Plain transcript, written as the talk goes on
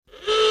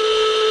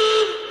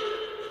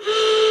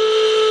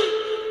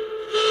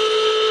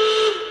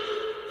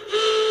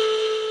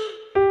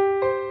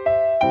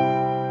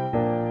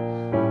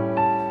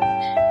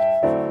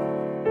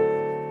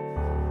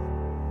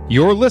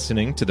You're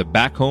listening to the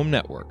Back Home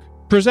Network,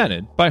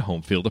 presented by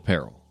Homefield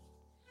Apparel.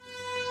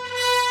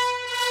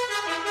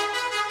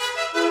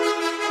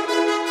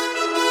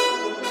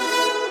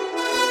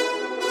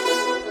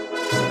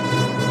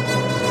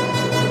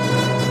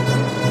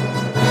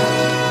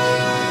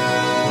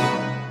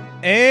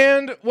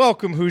 And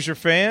welcome, Hoosier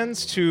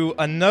fans, to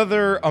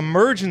another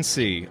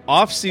emergency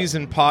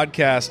off-season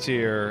podcast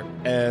here,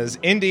 as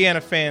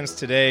Indiana fans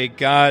today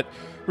got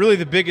really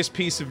the biggest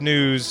piece of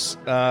news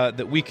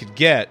that we could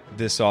get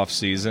this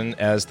offseason,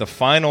 as the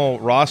final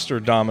roster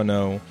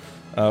domino,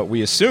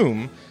 we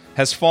assume,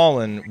 has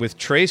fallen, with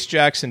TRAYCE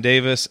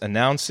Jackson-Davis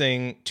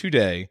announcing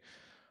today,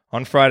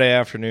 on Friday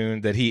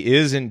afternoon, that he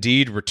is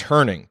indeed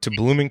returning to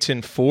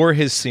Bloomington for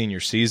his senior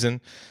season.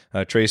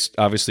 TRAYCE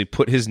obviously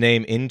put his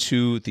name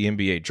into the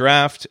NBA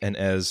draft, and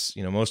as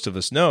most of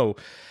us know,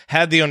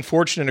 had the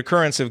unfortunate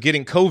occurrence of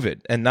getting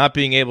COVID and not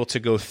being able to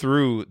go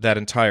through that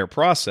entire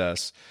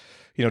process.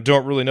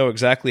 Don't really know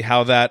exactly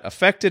how that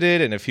affected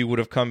it and if he would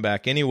have come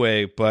back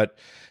anyway, but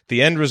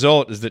the end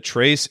result is that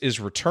TRAYCE is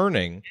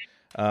returning,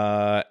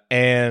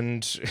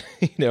 and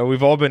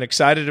we've all been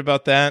excited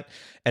about that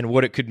and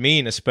what it could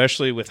mean,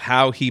 especially with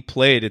how he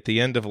played at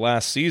the end of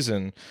last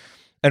season.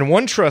 And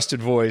one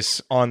trusted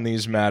voice on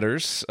these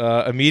matters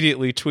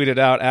immediately tweeted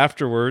out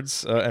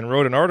afterwards and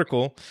wrote an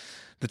article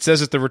that says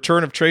that the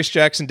return of TRAYCE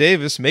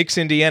Jackson-Davis makes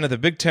Indiana the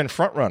Big Ten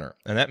frontrunner.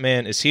 And that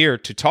man is here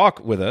to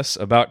talk with us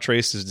about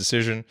TRAYCE's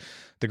decision,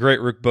 the great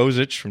Rick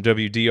Bozich from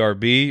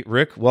WDRB.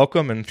 Rick,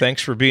 welcome, and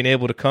thanks for being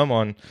able to come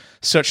on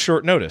such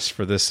short notice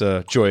for this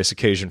joyous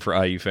occasion for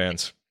IU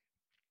fans.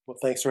 Well,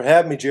 thanks for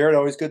having me, Jared.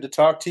 Always good to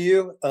talk to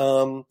you.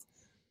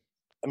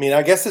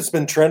 I guess it's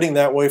been trending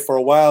that way for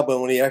a while,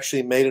 but when he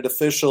actually made it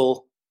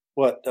official,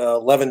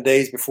 11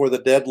 days before the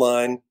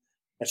deadline,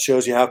 that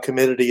shows you how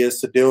committed he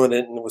is to doing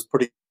it, and it was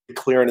pretty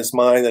clear in his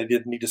mind that he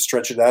didn't need to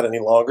stretch it out any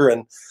longer.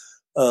 And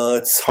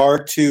it's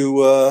hard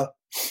to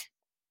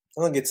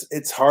I think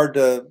it's hard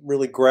to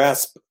really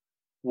grasp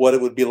what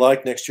it would be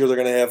like next year. They're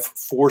going to have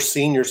 4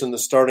 seniors in the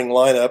starting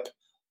lineup.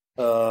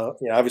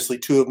 Obviously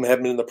 2 of them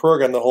haven't been in the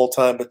program the whole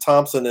time, but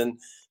Thompson and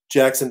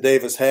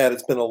Jackson-Davis had.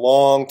 It's been a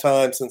long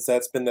time since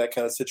that's been that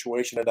kind of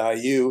situation at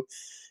IU.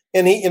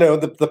 And he,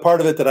 the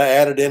part of it that I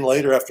added in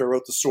later after I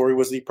wrote the story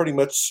was he pretty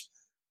much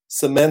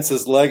cements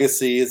his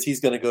legacy as he's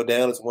going to go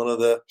down as one of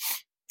the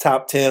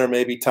top 10 or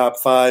maybe top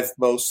 5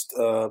 most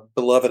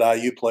beloved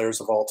IU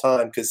players of all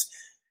time, because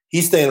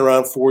he's staying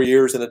around 4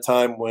 years in a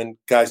time when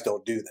guys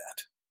don't do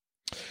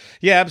that.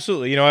 Yeah,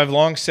 absolutely. I've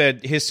long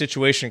said his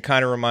situation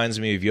kind of reminds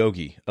me of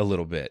Yogi a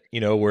little bit,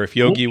 where if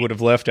Yogi would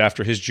have left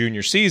after his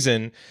junior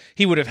season,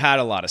 he would have had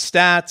a lot of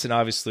stats. And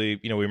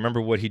obviously, we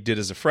remember what he did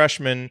as a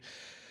freshman,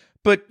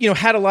 but,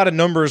 had a lot of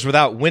numbers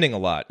without winning a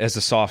lot as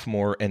a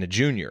sophomore and a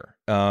junior.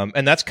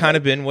 And that's kind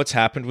of been what's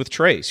happened with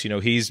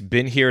TRAYCE. He's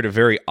been here at a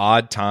very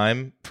odd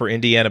time for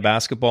Indiana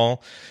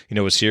basketball.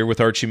 Was here with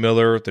Archie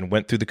Miller, then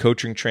went through the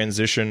coaching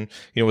transition,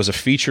 was a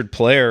featured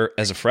player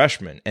as a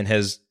freshman and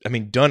has,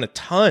 done a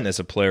ton as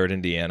a player at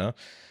Indiana.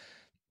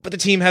 But the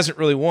team hasn't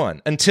really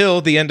won until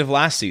the end of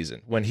last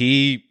season, when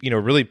he,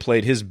 really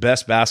played his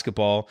best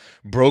basketball,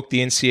 broke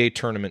the NCAA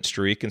tournament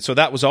streak. And so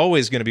that was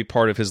always going to be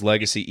part of his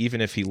legacy, even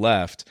if he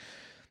left.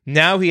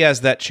 Now he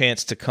has that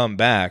chance to come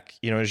back.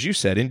 As you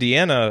said,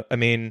 Indiana,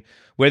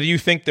 whether you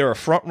think they're a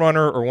front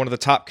runner or one of the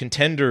top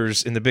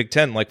contenders in the Big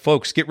Ten,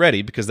 folks, get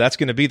ready, because that's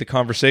going to be the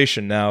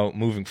conversation now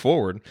moving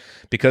forward,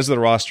 because of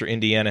the roster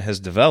Indiana has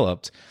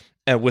developed.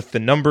 And with the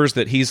numbers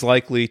that he's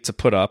likely to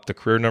put up, the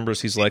career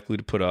numbers he's likely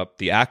to put up,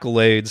 the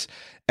accolades,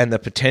 and the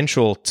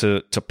potential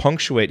to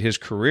punctuate his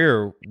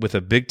career with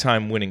a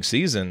big-time winning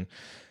season,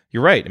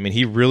 you're right.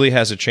 He really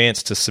has a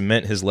chance to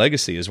cement his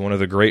legacy as one of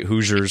the great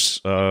Hoosiers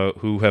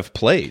who have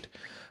played,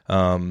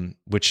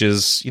 which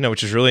is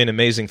really an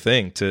amazing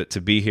thing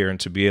to be here and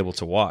to be able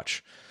to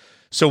watch.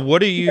 So what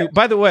do you?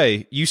 By the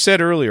way, you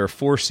said earlier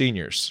 4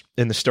 seniors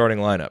in the starting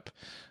lineup.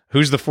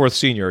 Who's the 4th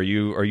senior? Are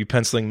you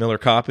penciling Miller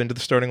Kopp into the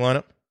starting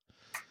lineup?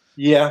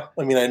 Yeah,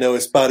 I know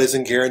his spot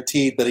isn't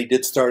guaranteed, but he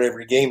did start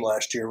every game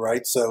last year,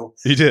 right? So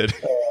he did.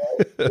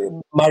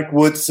 Mike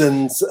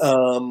Woodson's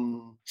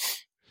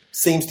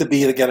seems to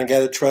be, again, a guy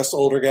that trusts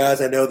older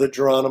guys. I know that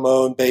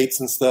Geronimo and Bates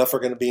and stuff are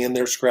going to be in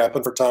there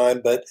scrapping for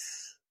time, but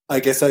I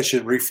guess I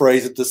should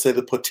rephrase it to say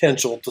the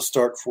potential to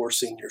start 4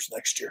 seniors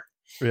next year.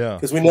 Yeah,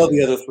 because we know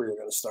the other 3 are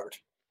going to start.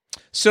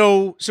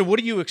 So what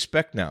do you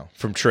expect now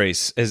from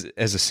TRAYCE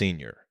as a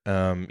senior?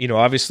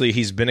 Obviously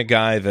he's been a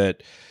guy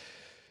that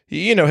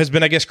has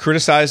been, I guess,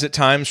 criticized at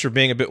times for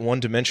being a bit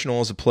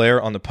one-dimensional as a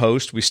player on the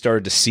post. We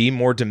started to see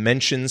more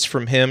dimensions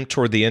from him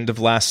toward the end of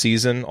last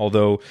season,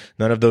 although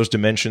none of those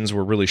dimensions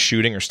were really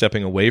shooting or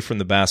stepping away from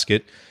the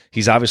basket.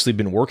 He's obviously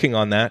been working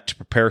on that to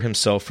prepare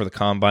himself for the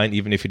combine,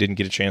 even if he didn't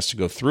get a chance to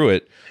go through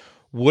it.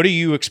 What do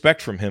you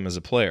expect from him as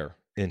a player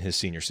in his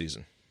senior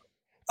season?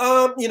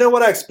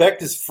 What I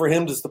expect is for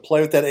him just to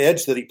play with that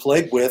edge that he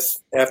played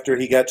with after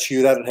he got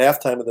chewed out at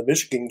halftime of the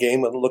Michigan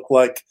game. It looked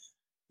like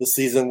the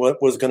season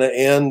was going to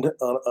end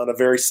on a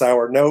very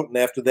sour note. And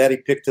after that, he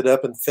picked it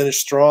up and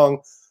finished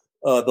strong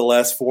the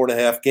last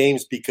 4.5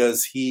 games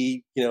because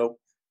he,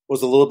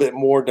 was a little bit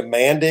more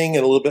demanding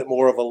and a little bit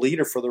more of a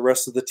leader for the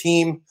rest of the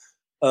team.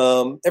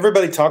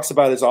 Everybody talks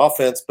about his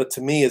offense, but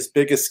to me, his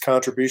biggest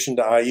contribution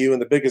to IU and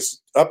the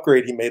biggest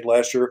upgrade he made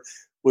last year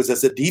was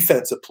as a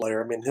defensive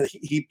player. I mean,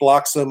 he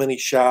blocked so many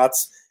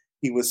shots.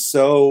 He was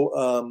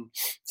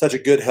such a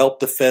good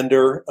help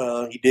defender.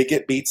 He did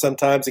get beat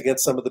sometimes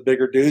against some of the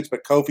bigger dudes,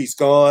 but Kofi's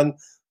gone.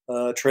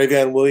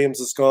 Travion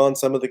Williams is gone.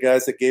 Some of the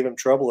guys that gave him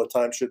trouble at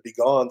times should be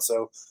gone.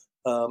 So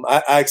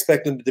I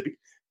expect him to be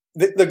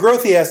the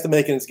growth he has to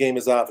make in his game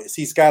is obvious.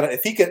 He's got to,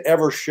 if he could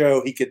ever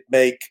show he could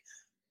make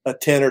a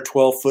 10 or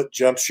 12-foot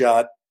jump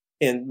shot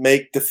and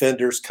make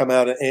defenders come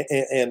out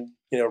and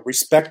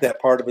respect that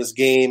part of his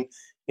game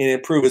and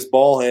improve his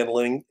ball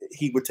handling,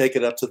 he would take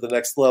it up to the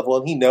next level.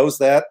 And he knows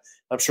that.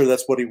 I'm sure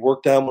that's what he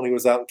worked on when he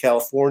was out in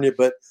California.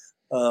 But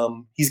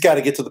he's got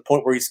to get to the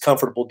point where he's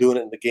comfortable doing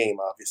it in the game,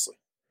 obviously.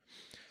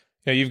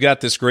 Yeah, you've got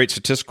this great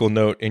statistical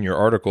note in your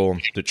article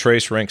that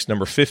TRAYCE ranks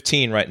number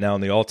 15 right now on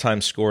the all-time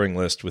scoring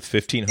list with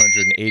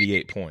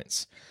 1,588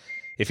 points.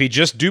 If he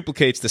just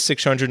duplicates the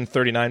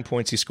 639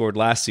 points he scored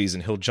last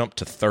season, he'll jump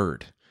to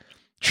third,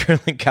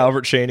 trailing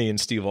Calvert Chaney and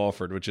Steve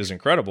Alford, which is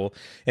incredible.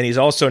 And he's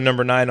also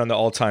number 9 on the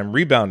all-time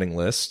rebounding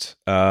list,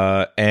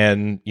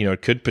 and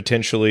it could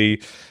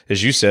potentially,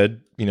 as you said,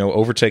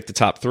 overtake the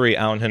top 3: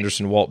 Allen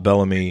Henderson, Walt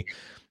Bellamy,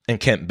 and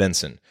Kent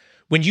Benson.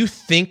 When you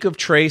think of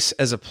TRAYCE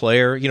as a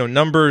player,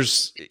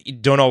 numbers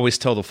don't always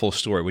tell the full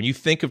story. When you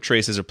think of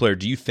TRAYCE as a player,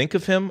 do you think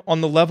of him on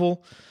the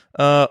level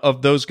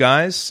of those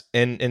guys?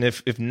 And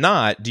if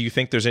not, do you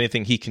think there's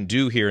anything he can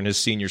do here in his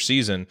senior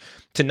season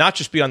to not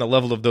just be on the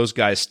level of those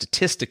guys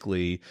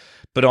statistically,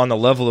 but on the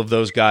level of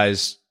those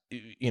guys,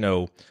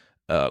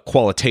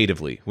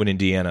 qualitatively, when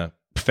Indiana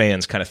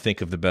fans kind of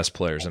think of the best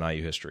players in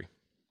IU history?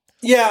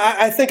 Yeah,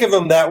 I think of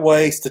him that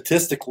way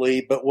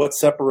statistically, but what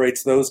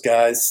separates those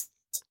guys,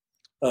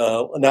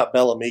 not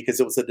Bellamy because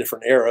it was a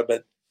different era,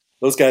 but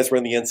those guys were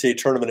in the NCAA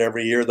tournament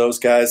every year. Those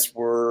guys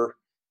were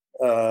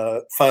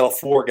Final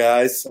Four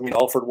guys. I mean,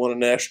 Alford won a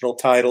national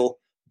title.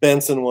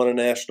 Benson won a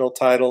national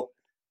title.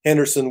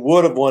 Henderson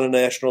would have won a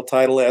national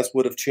title, as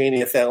would have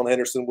Chaney if Allen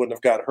Henderson wouldn't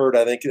have got hurt.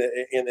 I think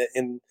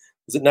in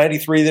was it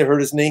 93 that hurt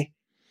his knee?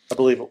 I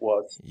believe it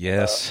was.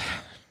 Yes.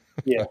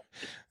 Yeah.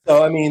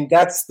 So, I mean,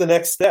 that's the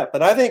next step.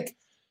 And I think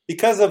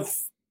because of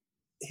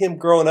him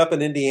growing up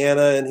in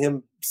Indiana and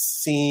him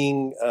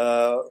seeing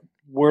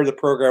where the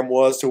program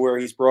was to where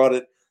he's brought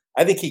it,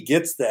 I think he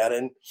gets that.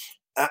 And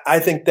I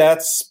think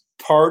that's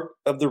part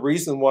of the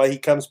reason why he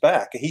comes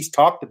back. He's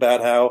talked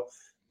about how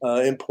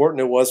important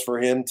it was for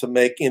him to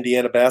make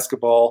Indiana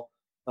basketball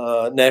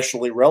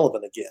nationally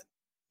relevant again.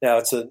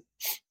 Now,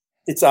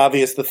 it's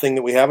obvious the thing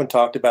that we haven't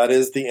talked about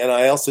is the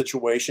NIL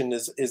situation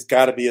is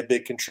got to be a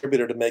big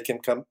contributor to make him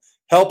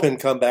help him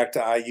come back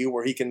to IU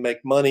where he can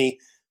make money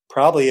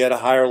probably at a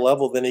higher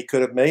level than he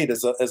could have made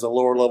as a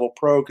lower level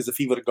pro. Because if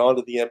he would have gone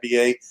to the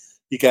NBA,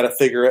 you got to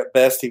figure at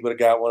best he would have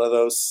got one of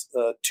those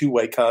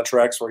two-way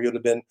contracts where he would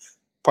have been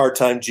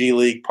part-time G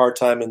League,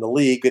 part-time in the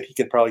league, but he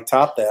can probably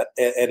top that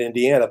at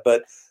Indiana.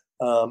 But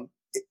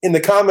in the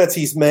comments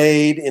he's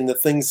made, in the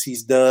things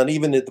he's done,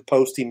 even at the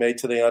post he made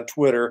today on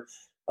Twitter,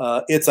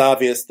 it's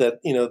obvious that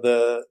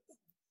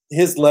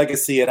his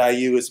legacy at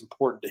IU is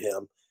important to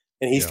him,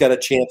 and he's got a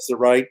chance to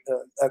write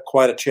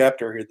quite a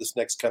chapter here this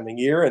next coming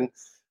year. And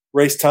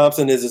Race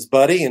Thompson is his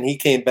buddy, and he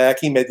came back.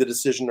 He made the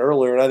decision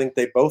earlier, and I think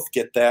they both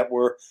get that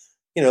where,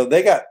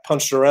 they got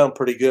punched around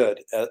pretty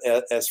good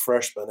as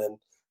freshmen, and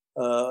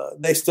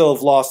they still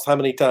have lost how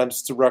many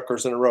times to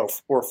Rutgers in a row? 4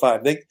 or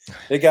 5.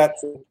 They got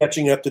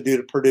catching up to do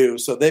to Purdue,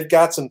 so they've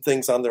got some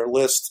things on their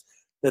list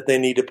that they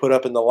need to put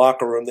up in the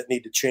locker room that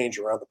need to change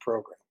around the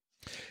program.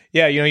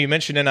 Yeah, you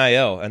mentioned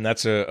NIL, and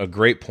that's a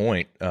great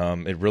point.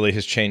 It really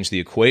has changed the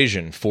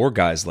equation for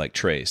guys like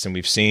TRAYCE, and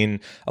we've seen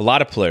a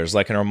lot of players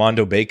like an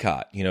Armando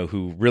Bacot,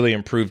 who really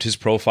improved his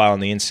profile in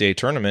the NCAA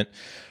tournament.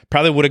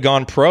 Probably would have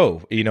gone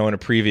pro, in a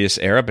previous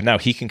era, but now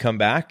he can come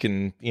back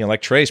and,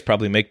 like TRAYCE,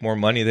 probably make more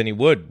money than he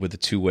would with a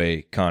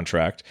two-way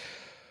contract.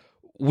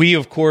 We,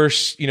 of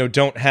course,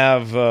 don't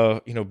have,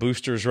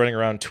 boosters running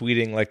around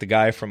tweeting like the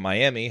guy from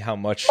Miami how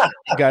much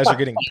guys are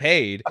getting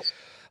paid.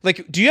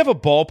 Like, do you have a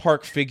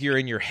ballpark figure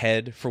in your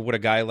head for what a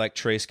guy like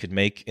TRAYCE could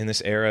make in this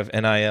era of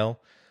NIL?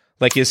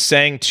 Like, is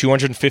saying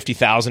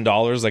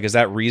 $250,000, like, is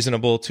that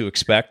reasonable to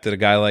expect that a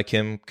guy like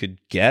him could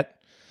get?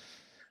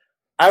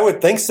 I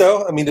would think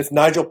so. I mean, if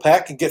Nigel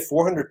Pack could get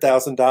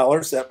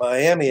 $400,000 at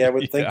Miami, I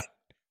would think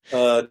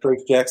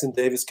TRAYCE Jackson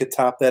Davis could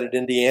top that at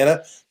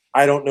Indiana.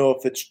 I don't know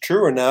if it's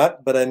true or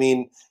not, but I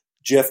mean,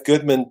 Jeff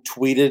Goodman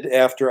tweeted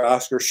after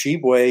Oscar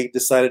Tshiebwe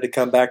decided to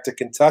come back to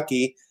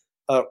Kentucky,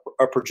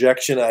 a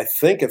projection, I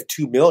think, of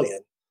 $2 million.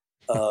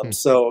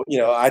 So,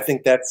 I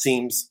think that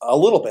seems a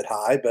little bit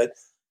high, but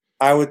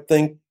I would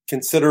think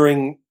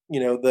considering,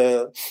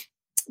 the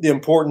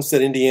importance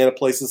that Indiana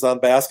places on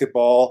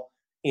basketball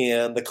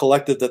and the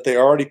collective that they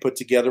already put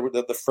together,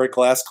 the Fred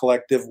Glass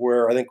collective,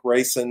 where I think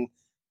Race and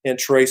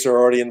TRAYCE are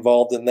already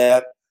involved in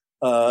that.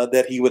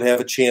 that he would have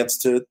a chance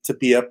to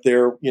be up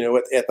there,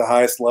 at the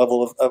highest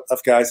level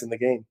of guys in the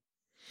game.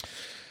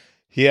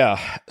 Yeah.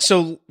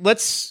 So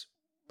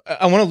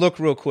I want to look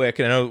real quick,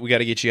 and I know we got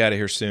to get you out of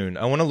here soon.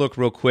 I want to look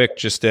real quick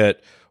just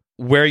at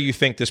where you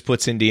think this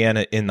puts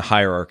Indiana in the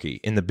hierarchy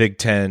in the Big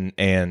Ten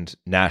and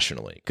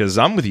nationally. Because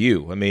I'm with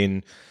you. I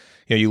mean,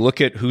 you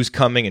look at who's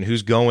coming and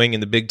who's going in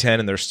the Big Ten,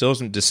 and there's still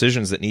some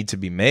decisions that need to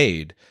be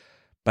made.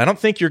 But I don't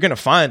think you're going to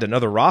find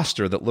another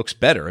roster that looks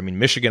better. I mean,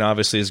 Michigan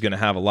obviously is going to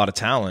have a lot of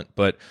talent,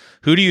 but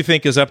who do you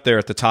think is up there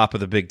at the top of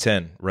the Big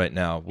Ten right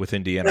now with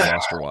Indiana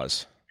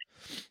roster-wise?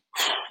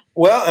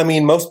 Well, I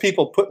mean, most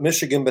people put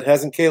Michigan, but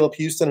hasn't Caleb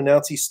Houston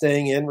announced he's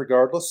staying in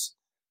regardless?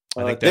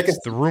 I think that's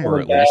the rumor,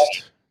 at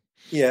least.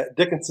 Yeah,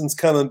 Dickinson's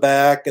coming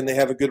back, and they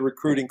have a good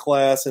recruiting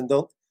class. And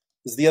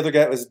is the other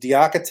guy, was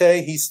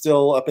Diakite? He's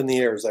still up in the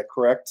air. Is that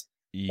correct?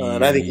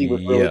 And I think he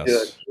was really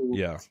good.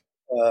 Yeah.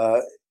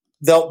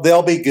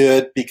 They'll be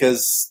good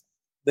because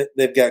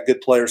they've got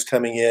good players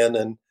coming in,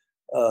 and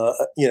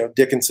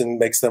Dickinson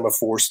makes them a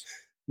force.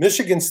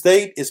 Michigan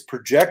State is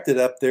projected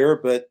up there,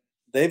 but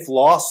they've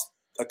lost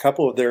a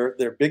couple of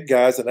their big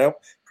guys, and now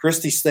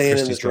Christie's staying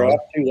in the draft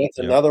too. That's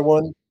another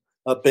one.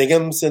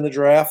 Bingham's in the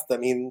draft. I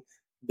mean,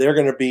 they're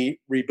going to be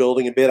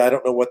rebuilding a bit. I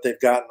don't know what they've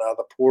gotten out of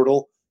the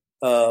portal.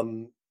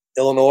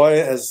 Illinois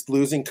is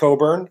losing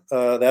Coburn.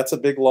 That's a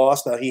big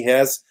loss. Now he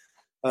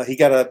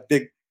got a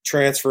big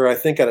transfer, I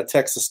think, out of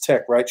Texas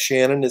Tech, right?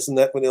 Shannon, isn't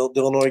that when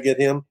Illinois get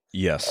him?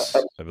 Yes,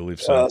 I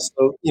believe so.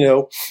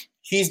 So,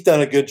 he's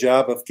done a good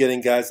job of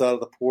getting guys out of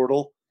the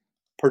portal.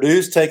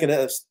 Purdue's taken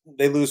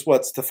they lose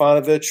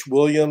Stefanovic,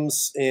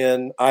 Williams,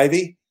 and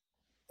Ivy.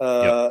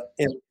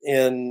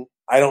 And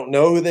I don't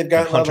know who they've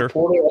gotten out of the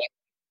portal.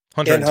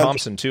 Hunter and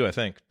Thompson, too, I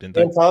think, didn't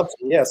they? And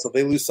Thompson, yeah. So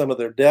they lose some of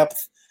their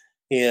depth.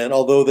 And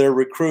although their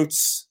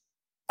recruits,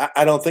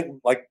 I don't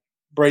think like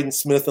Braden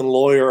Smith and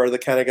Lawyer are the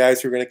kind of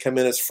guys who are going to come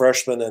in as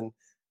freshmen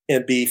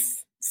and be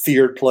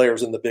feared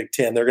players in the Big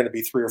Ten. They're going to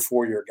be 3 or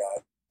 4 year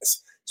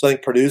guys. So I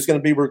think Purdue's going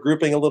to be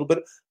regrouping a little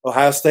bit.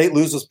 Ohio State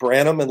loses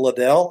Branham and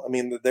Liddell. I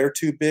mean, they're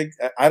too big.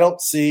 I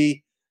don't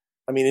see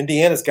 – I mean,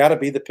 Indiana's got to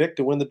be the pick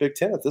to win the Big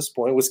Ten at this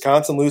point.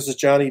 Wisconsin loses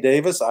Johnny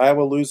Davis.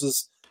 Iowa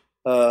loses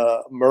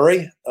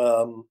Murray.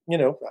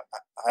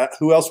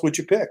 Who else would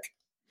you pick?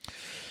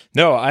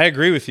 No, I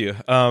agree with you.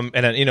 And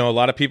a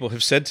lot of people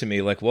have said to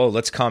me, like, whoa,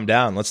 let's calm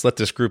down. Let's let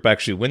this group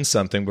actually win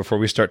something before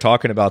we start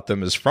talking about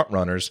them as front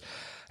runners.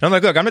 And I'm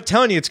like, look, I'm not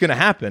telling you it's going to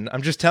happen.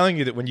 I'm just telling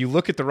you that when you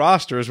look at the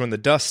rosters, when the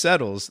dust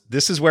settles,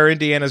 this is where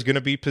Indiana is going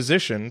to be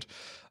positioned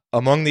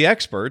among the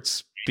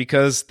experts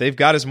because they've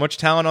got as much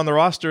talent on the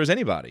roster as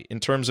anybody in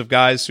terms of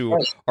guys who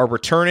are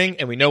returning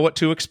and we know what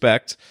to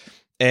expect,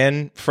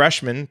 and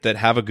freshmen that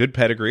have a good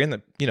pedigree and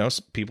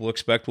that, people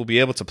expect will be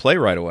able to play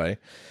right away.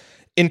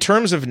 In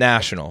terms of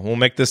national, we'll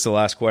make this the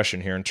last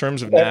question here. In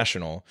terms of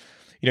national,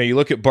 you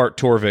look at Bart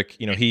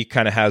Torvik, he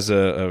kind of has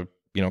a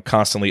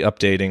constantly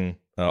updating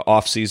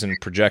off-season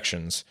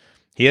projections.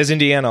 He has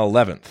Indiana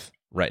 11th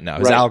right now.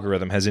 His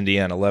algorithm has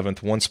Indiana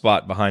 11th, one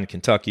spot behind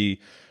Kentucky,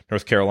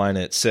 North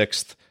Carolina at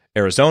 6th.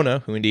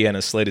 Arizona, who Indiana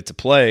is slated to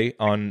play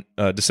on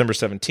December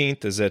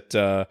 17th, is at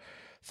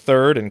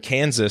 3rd, and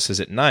Kansas is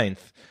at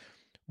 9th.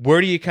 Where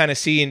do you kind of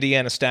see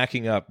Indiana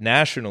stacking up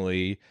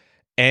nationally?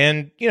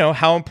 And,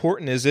 how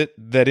important is it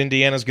that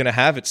Indiana's going to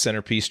have its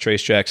centerpiece,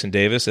 Trayce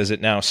Jackson-Davis, as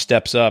it now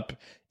steps up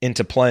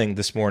into playing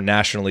this more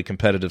nationally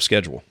competitive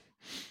schedule?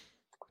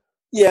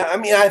 Yeah, I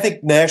mean, I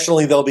think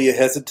nationally there'll be a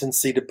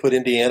hesitancy to put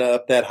Indiana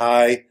up that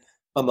high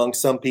among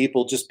some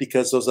people just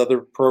because those other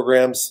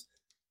programs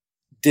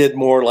did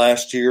more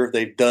last year.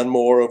 They've done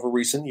more over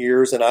recent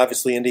years, and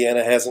obviously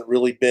Indiana hasn't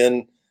really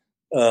been,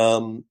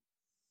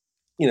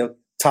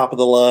 top of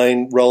the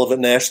line, relevant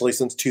nationally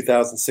since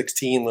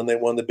 2016 when they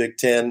won the Big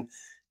Ten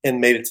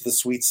and made it to the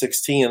Sweet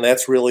 16, and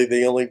that's really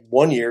the only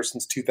 1 year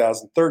since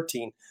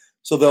 2013.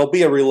 So there'll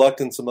be a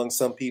reluctance among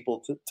some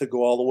people to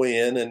go all the way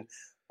in, and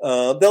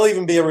there'll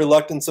even be a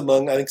reluctance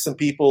among, I think, some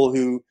people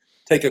who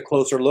take a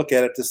closer look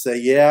at it to say,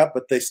 yeah,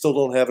 but they still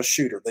don't have a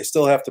shooter. They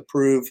still have to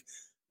prove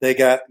they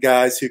got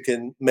guys who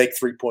can make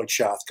three-point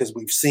shots because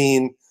we've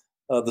seen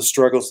the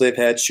struggles they've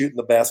had shooting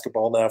the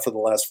basketball now for the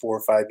last 4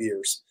 or 5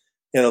 years.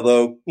 And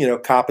although,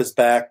 Kopp is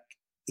back,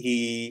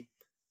 he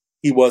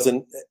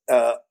wasn't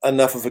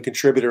enough of a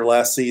contributor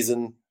last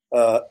season,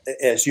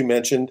 as you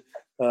mentioned,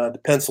 to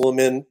pencil him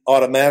in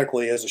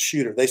automatically as a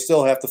shooter. They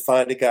still have to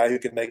find a guy who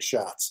can make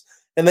shots.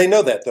 And they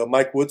know that, though.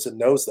 Mike Woodson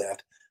knows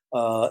that.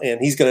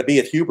 And he's going to be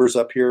at Huber's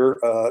up here,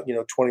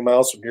 20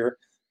 miles from here,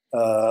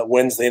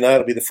 Wednesday night.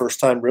 It'll be the first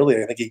time,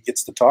 really, I think he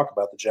gets to talk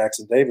about the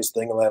Jackson-Davis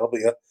thing, and that'll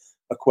be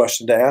a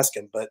question to ask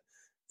him. But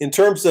in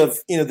terms of,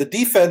 the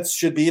defense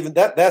should be even –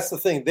 that's the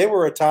thing. They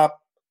were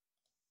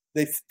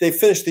they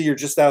finished the year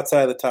just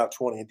outside of the top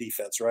 20 in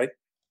defense, right?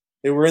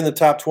 They were in the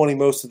top 20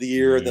 most of the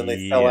year, and then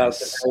they fell out at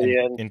the very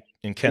end.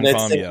 In Ken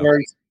Palm,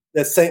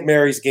 that St.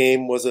 Mary's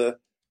game was a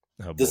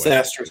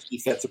disastrous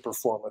defensive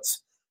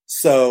performance.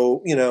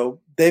 So,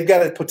 they've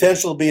got a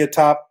potential to be a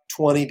top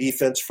 20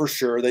 defense for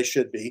sure. They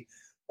should be.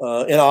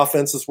 in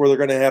offenses where they're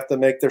going to have to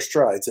make their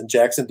strides. And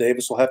Jackson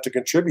Davis will have to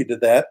contribute to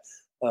that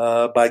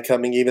by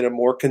becoming even a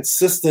more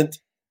consistent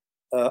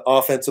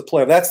offensive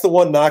player. That's the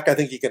one knock I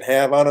think you can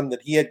have on him,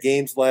 that he had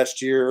games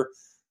last year,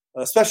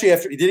 especially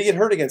after – did he get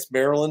hurt against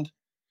Maryland?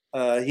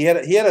 He had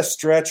a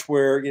stretch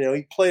where,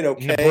 he played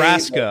okay.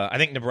 Nebraska. I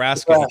think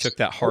Nebraska. He took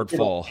that hard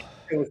fall.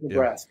 It was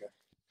Nebraska. Yeah.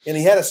 And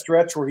he had a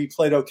stretch where he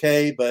played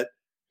okay, but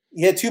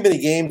he had too many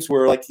games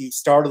where he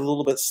started a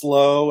little bit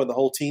slow and the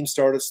whole team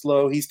started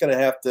slow. He's going to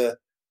have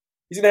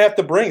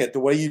to bring it the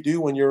way you do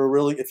when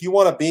you're if you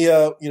want to be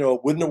a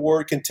Wooden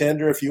Award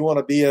contender, if you want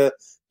to be a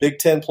Big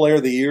Ten Player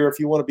of the Year, if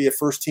you want to be a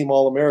first team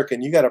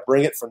All-American, you got to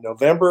bring it from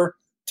November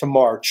to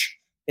March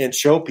and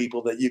show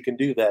people that you can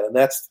do that. And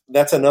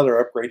that's another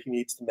upgrade he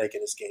needs to make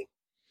in his game.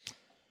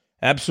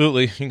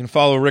 Absolutely. You can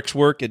follow Rick's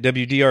work at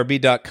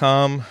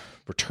WDRB.com.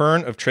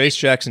 Return of Trace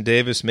Jackson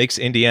Davis makes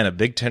Indiana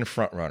Big Ten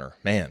frontrunner.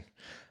 Man,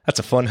 that's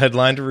a fun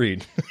headline to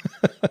read.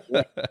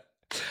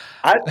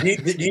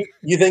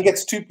 You think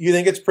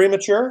it's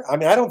premature? I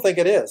mean, I don't think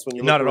it is. When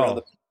you look not at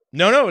all.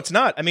 No, it's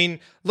not. I mean,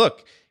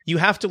 look, you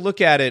have to look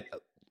at it.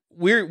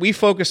 We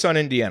focus on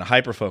Indiana,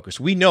 hyper focus.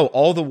 We know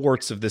all the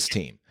warts of this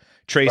team.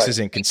 Trace's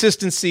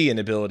inconsistency,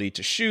 inability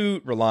to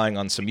shoot, relying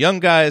on some young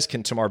guys.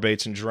 Can Tamar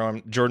Bates and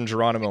Jordan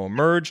Geronimo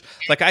emerge?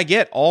 I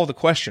get all the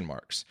question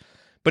marks.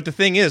 But the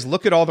thing is,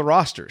 look at all the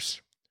rosters.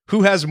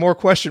 Who has more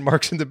question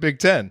marks in the Big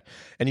Ten?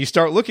 And you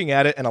start looking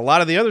at it, and a lot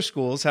of the other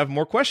schools have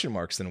more question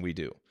marks than we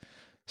do.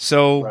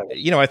 So,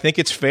 I think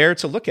it's fair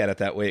to look at it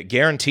that way. It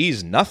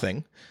guarantees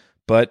nothing,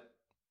 but...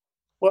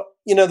 Well,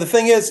 the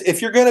thing is,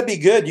 if you're going to be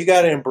good, you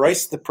got to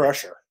embrace the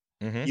pressure.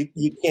 Mm-hmm.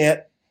 You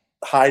can't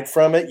hide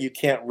from it. You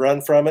can't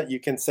run from it. You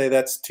can say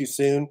that's too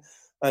soon.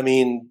 I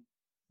mean,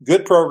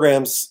 good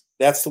programs,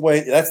 that's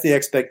the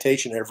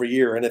expectation every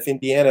year. And if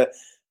Indiana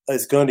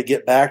is going to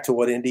get back to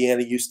what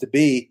Indiana used to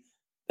be,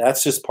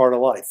 that's just part of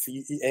life.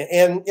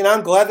 And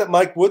I'm glad that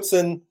Mike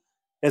Woodson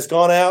has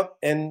gone out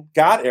and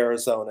got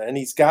Arizona, and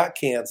he's got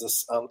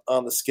Kansas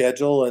on the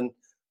schedule. And,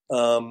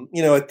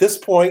 at this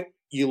point,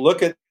 you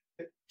look at,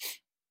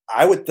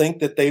 I would think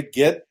that they'd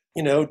get,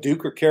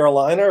 Duke or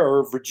Carolina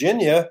or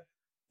Virginia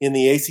in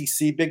the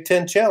ACC Big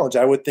Ten Challenge.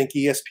 I would think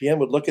ESPN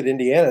would look at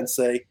Indiana and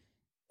say,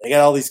 they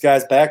got all these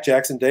guys back.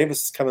 Jackson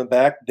Davis is coming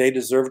back. They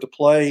deserve to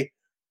play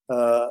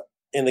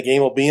and the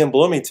game will be in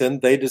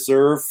Bloomington. They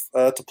deserve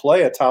to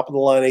play a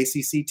top-of-the-line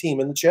ACC team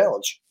in the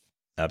Challenge.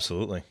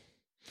 Absolutely.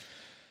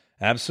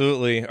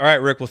 Absolutely. All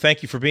right, Rick. Well,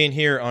 thank you for being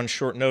here on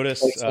short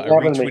notice. I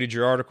retweeted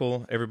your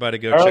article. Everybody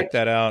go check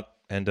that out,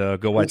 and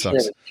go White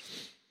Sox.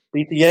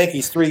 Beat the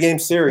Yankees, 3-game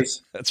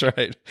series. That's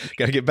right.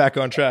 Got to get back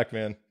on track,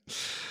 man.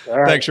 All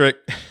right. Thanks, Rick.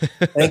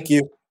 Thank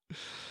you.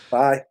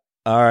 Bye.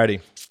 All righty.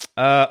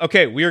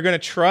 Okay, we are going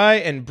to try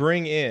and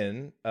bring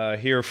in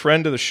here a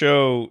friend of the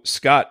show,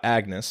 Scott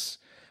Agnes.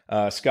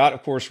 Scott,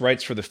 of course,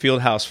 writes for the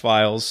Fieldhouse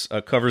Files,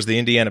 covers the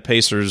Indiana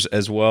Pacers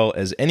as well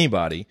as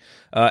anybody,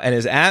 and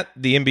is at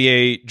the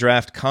NBA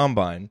Draft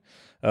Combine,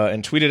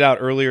 and tweeted out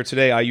earlier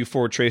today, IU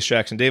forward Trace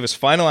Jackson Davis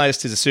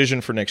finalized his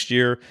decision for next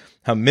year,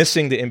 how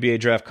missing the NBA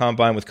Draft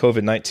Combine with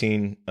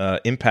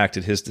COVID-19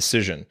 impacted his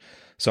decision.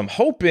 So I'm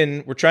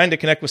hoping we're trying to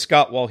connect with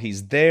Scott while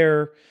he's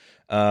there.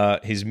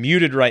 He's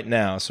muted right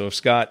now, so if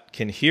Scott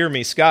can hear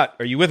me. Scott,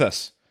 are you with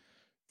us?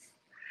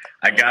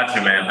 I got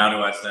you, man. How do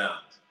I sound?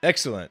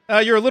 Excellent.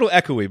 You're a little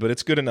echoey, but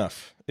it's good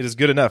enough. It is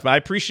good enough. I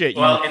appreciate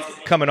you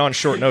coming on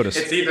short notice.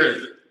 It's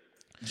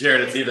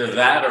either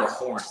that or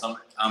horns.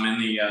 I'm in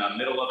the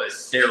middle of a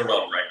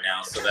stairwell right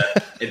now, so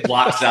that it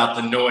blocks out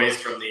the noise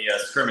from the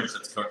scrimmage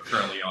that's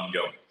currently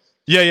ongoing.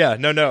 Yeah.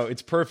 No,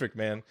 it's perfect,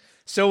 man.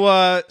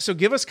 So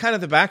give us kind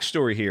of the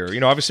backstory here.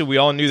 Obviously we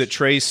all knew that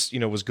Trace,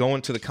 was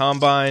going to the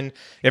Combine.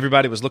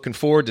 Everybody was looking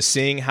forward to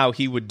seeing how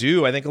he would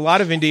do. I think a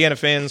lot of Indiana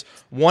fans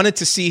wanted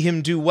to see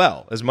him do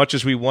well, as much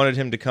as we wanted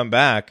him to come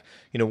back.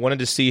 Wanted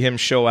to see him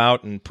show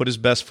out and put his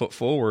best foot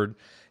forward.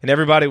 And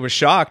everybody was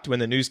shocked when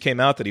the news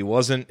came out that he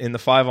wasn't in the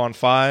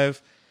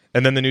 5-on-5,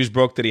 and then the news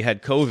broke that he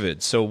had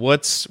COVID. So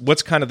what's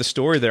kind of the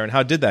story there, and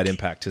how did that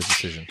impact his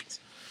decision?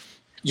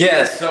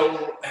 Yeah,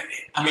 so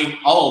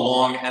all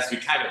along, as we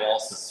kind of all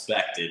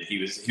suspected,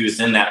 he was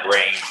in that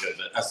range of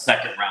a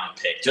second round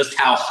pick. Just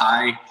how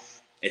high,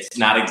 it's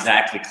not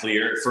exactly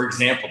clear. For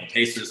example, the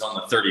Pacers on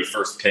the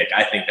 31st pick,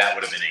 I think that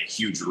would have been a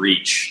huge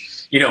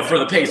reach, for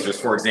the Pacers,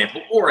 for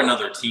example, or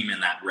another team in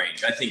that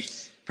range. I think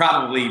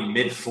probably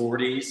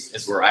mid-40s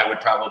is where I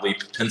would probably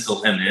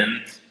pencil him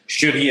in,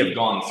 should he have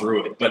gone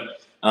through it. But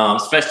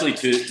especially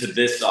to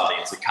this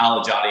audience, a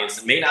college audience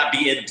that may not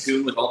be in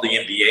tune with all the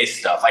NBA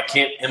stuff. I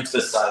can't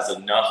emphasize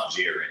enough,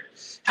 Jared,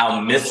 how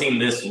missing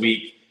this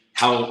week,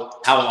 how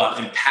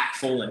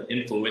impactful and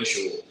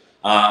influential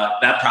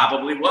that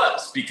probably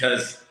was,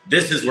 because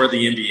this is where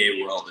the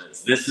NBA world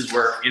is. This is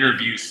where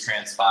interviews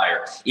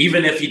transpire.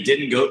 Even if he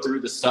didn't go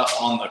through the stuff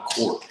on the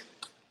court,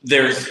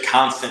 there's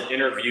constant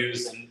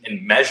interviews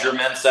and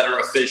measurements that are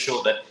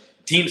official that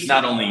teams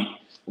not only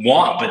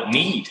want but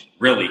need,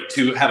 really,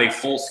 to have a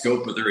full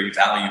scope of their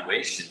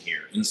evaluation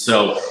here. And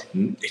so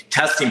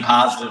testing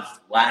positive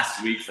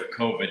last week for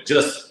COVID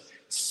just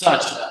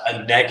such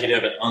a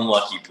negative and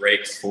unlucky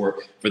breaks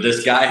for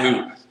this guy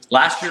who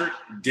last year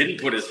didn't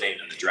put his name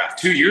in the draft.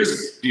 2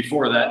 years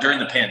before that, during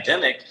the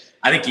pandemic,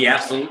 I think he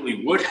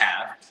absolutely would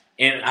have.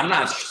 And I'm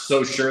not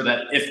so sure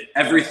that if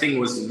everything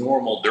was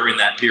normal during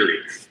that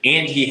period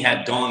and he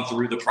had gone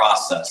through the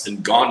process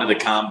and gone to the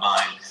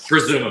combine,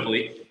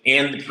 presumably,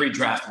 and the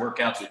pre-draft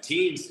workouts with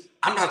teams,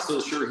 I'm not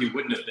so sure he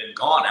wouldn't have been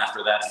gone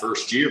after that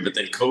first year. But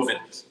then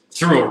COVID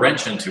threw a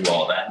wrench into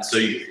all that. And so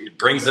it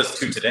brings us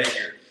to today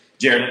here,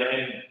 Jared.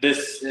 And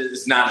this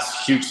is not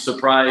a huge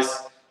surprise,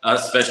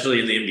 especially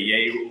in the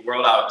NBA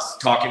world. I was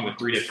talking with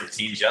 3 different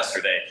teams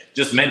yesterday,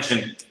 just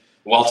mentioned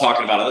while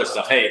talking about other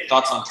stuff, hey,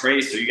 thoughts on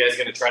TRAYCE? Are you guys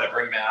going to try to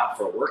bring him out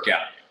for a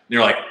workout? And they're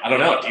like, I don't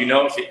know. Do you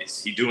know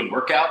is he doing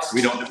workouts?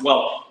 We don't.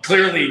 Well,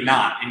 clearly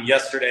not. And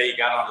yesterday he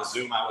got on a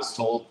Zoom, I was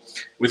told,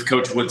 with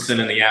Coach Woodson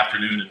in the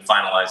afternoon and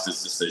finalized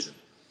his decision.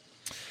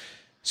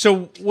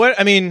 So what?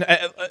 I mean,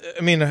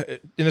 to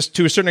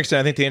a certain extent,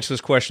 I think the answer to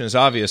this question is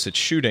obvious. It's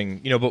shooting,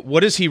 But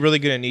what is he really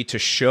going to need to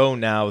show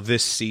now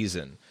this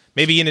season?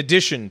 Maybe in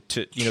addition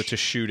to to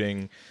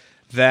shooting.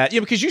 That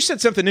because you said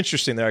something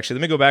interesting there.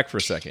 Actually, let me go back for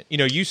a second.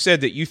 You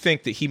said that you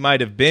think that he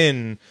might have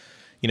been,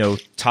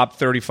 top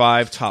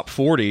 35, top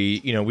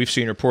 40. We've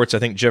seen reports. I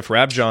think Jeff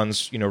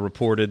Rabjohn's,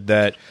 reported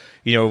that,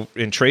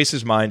 in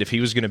TRAYCE's mind, if he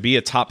was going to be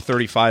a top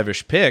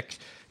 35-ish pick,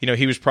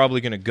 he was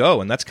probably going to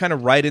go, and that's kind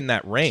of right in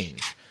that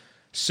range.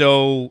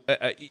 So,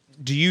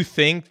 do you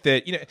think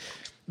that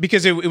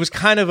because it was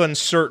kind of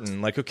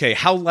uncertain, like, okay,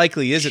 how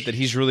likely is it that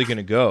he's really going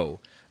to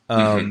go?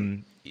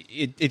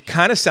 It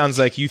kind of sounds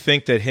like you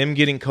think that him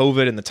getting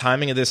COVID and the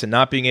timing of this and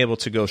not being able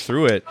to go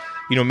through it,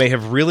 may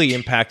have really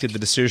impacted the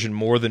decision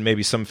more than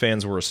maybe some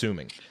fans were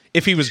assuming,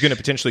 if he was going to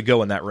potentially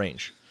go in that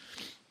range.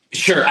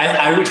 Sure.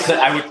 I would say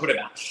I would put him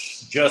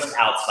just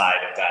outside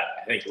of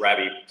that. I think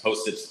Rabbi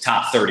posted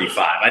top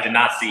 35. I did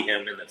not see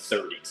him in the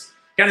 30s.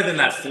 Kind of in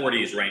that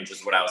 40s range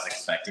is what I was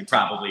expecting,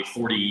 probably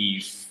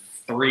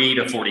 43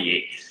 to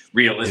 48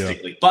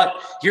 realistically. Yeah. But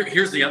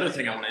here's the other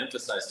thing I want to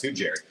emphasize too,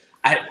 Jared.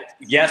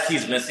 Yes,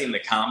 he's missing the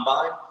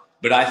combine,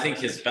 but I think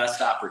his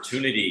best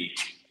opportunity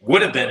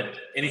would have been,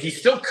 and he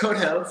still could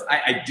have.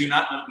 I do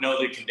not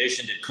know the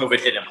condition. Did COVID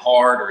hit him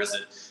hard, or is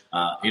it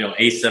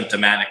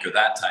asymptomatic or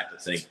that type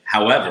of thing?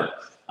 However,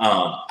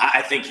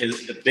 I think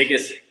the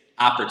biggest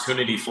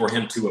opportunity for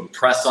him to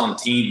impress on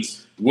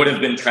teams would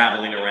have been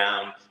traveling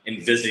around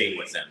and visiting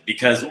with them,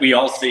 because we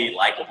all see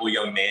likable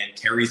young man,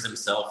 carries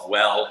himself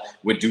well,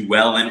 would do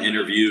well in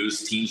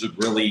interviews. Teams would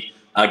really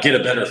get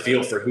a better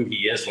feel for who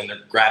he is when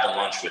they're grabbing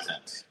lunch with him,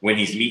 when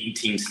he's meeting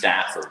team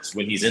staffers,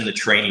 when he's in the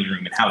training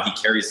room and how he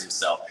carries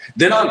himself.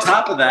 Then on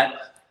top of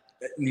that,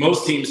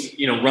 most teams,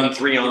 run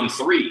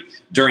 3-on-3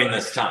 during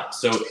this time.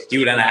 So he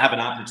would have an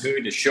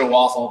opportunity to show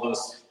off all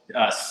those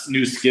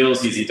new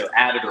skills he's either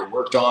added or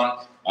worked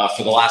on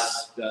for the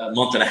last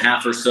month and a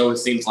half or so, it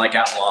seems like,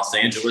 out in Los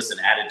Angeles,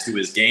 and added to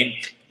his game.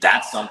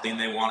 That's something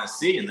they want to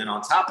see. And then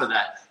on top of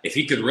that, if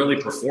he could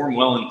really perform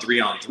well in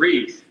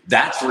 3-on-3,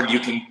 that's where you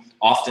can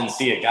often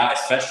see a guy,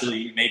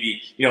 especially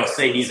maybe,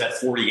 say he's at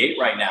 48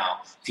 right now.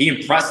 If he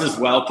impresses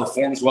well,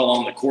 performs well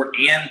on the court,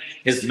 and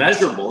his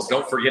measurables,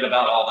 don't forget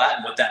about all that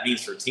and what that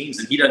means for teams.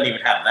 And he doesn't even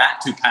have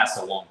that to pass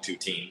along to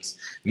teams.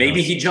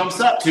 Maybe he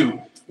jumps up to,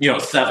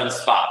 7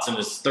 spots in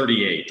his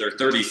 38th or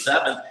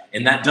 37th,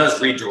 and that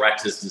does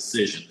redirect his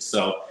decision.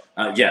 So,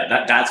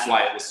 that's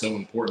why it was so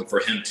important for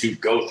him to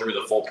go through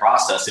the full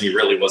process, and he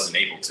really wasn't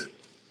able to.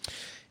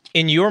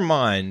 In your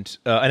mind,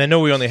 and I know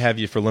we only have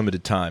you for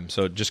limited time,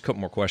 so just a couple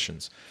more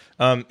questions.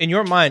 In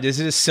your mind, is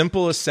it as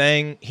simple as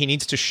saying he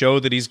needs to show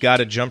that he's got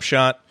a jump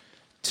shot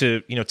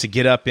to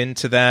get up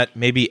into that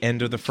maybe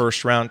end of the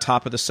first round,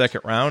 top of the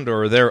second round,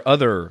 or are there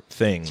other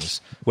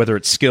things, whether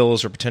it's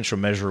skills or potential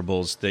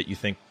measurables, that you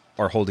think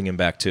are holding him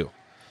back too?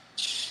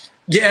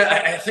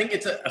 Yeah, I think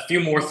it's a few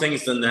more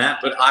things than that,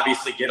 but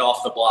obviously get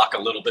off the block a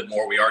little bit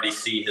more. We already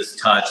see his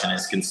touch and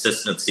his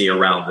consistency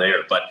around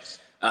there. But,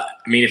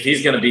 if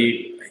he's going to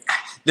be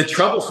 – the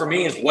trouble for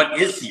me is,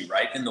 what is he,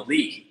 right, in the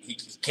league?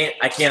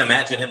 I can't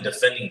imagine him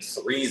defending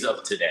threes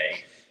of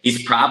today.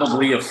 He's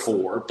probably a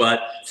 4,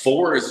 but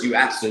 4s, you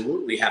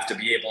absolutely have to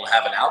be able to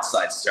have an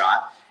outside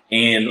shot.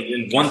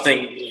 And one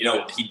thing,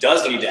 he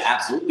does need to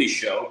absolutely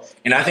show,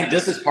 and I think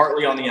this is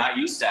partly on the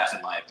IU staff,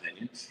 in my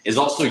opinion, is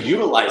also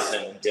utilize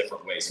him in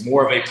different ways,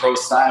 more of a pro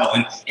style,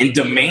 and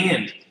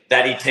demand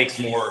that he takes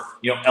more,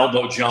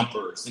 elbow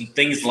jumpers and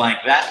things like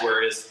that.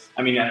 Whereas,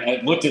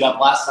 I looked it up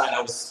last night.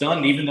 I was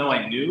stunned, even though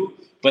I knew,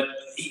 but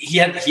he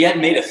had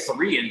made a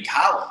 3 in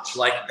college.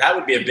 Like, that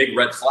would be a big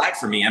red flag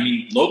for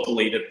me.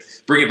 Locally, to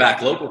bring it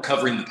back local,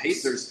 covering the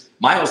Pacers,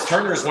 Miles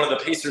Turner is one of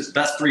the Pacers'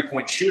 best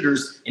 3-point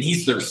shooters, and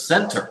he's their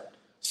center.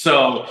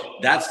 So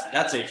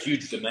that's a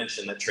huge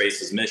dimension that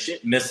TRAYCE is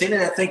missing.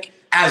 And I think,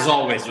 as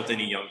always with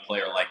any young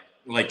player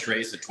like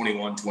TRAYCE at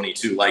 21,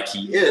 22, like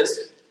he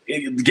is,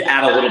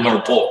 add a little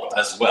more bulk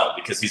as well,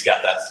 because he's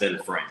got that thin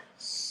frame.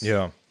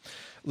 Yeah.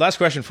 Last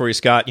question for you,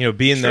 Scott.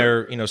 Being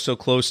there, so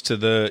close to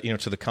the,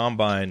 to the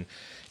combine,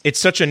 it's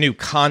such a new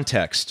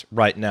context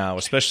right now,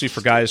 especially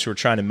for guys who are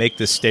trying to make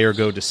this stay or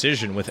go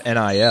decision with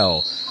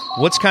NIL.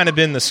 What's kind of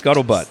been the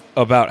scuttlebutt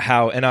about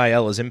how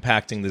NIL is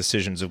impacting the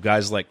decisions of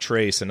guys like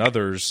TRAYCE and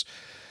others,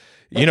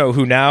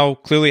 who now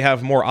clearly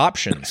have more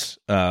options,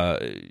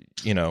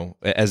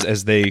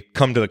 as they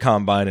come to the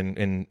combine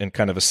and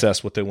kind of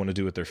assess what they want to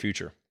do with their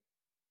future?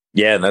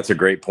 Yeah, and that's a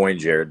great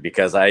point, Jared,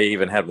 because I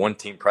even had one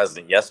team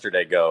president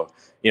yesterday go,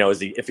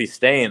 if he's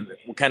staying,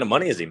 what kind of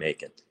money is he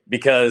making?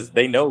 Because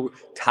they know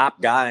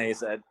top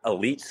guys at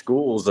elite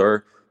schools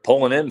are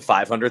pulling in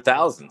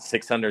 500,000,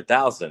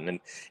 600,000.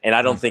 And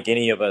I don't think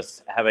any of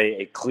us have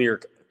a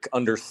clear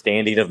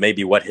understanding of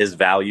maybe what his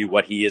value,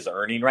 what he is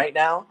earning right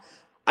now.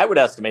 I would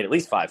estimate at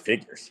least 5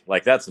 figures.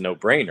 Like, that's a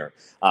no-brainer.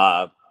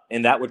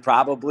 And that would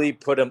probably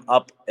put him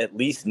up at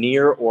least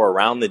near or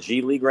around the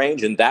G League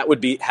range. And that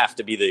would have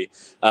to be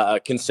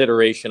the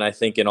consideration, I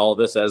think, in all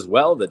this as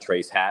well that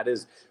TRAYCE had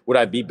is, would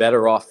I be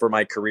better off for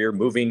my career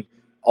moving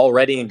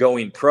already and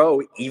going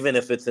pro, even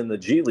if it's in the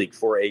G League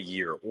for a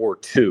year or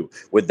two?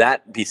 Would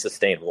that be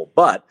sustainable?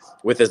 But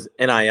with his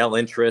NIL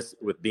interest,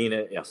 with being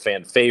a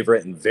fan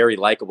favorite and very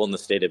likable in the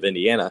state of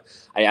Indiana,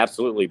 I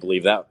absolutely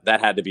believe that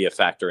had to be a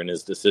factor in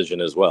his decision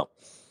as well.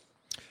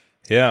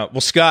 Yeah.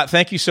 Well, Scott,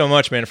 thank you so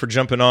much, man, for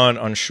jumping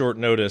on short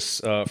notice.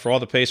 For all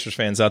the Pacers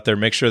fans out there,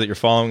 make sure that you're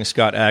following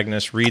Scott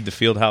Agnes, read the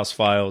Fieldhouse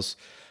Files.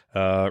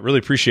 Really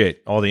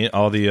appreciate all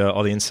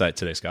the insight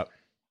today, Scott.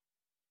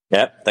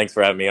 Yeah. Thanks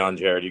for having me on,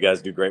 Jared. You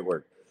guys do great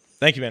work.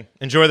 Thank you, man.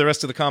 Enjoy the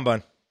rest of the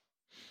combine.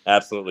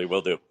 Absolutely.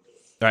 Will do. All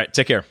right.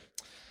 Take care.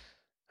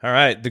 All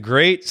right. The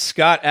great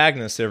Scott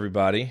Agnes,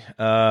 everybody.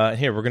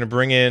 Here, we're going to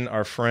bring in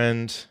our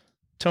friend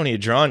Tony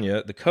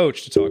Adranya, the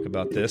coach, to talk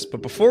about this.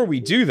 But before we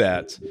do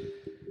that,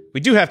 we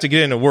do have to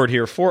get in a word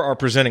here for our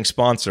presenting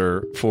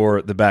sponsor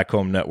for the Back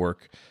Home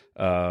Network,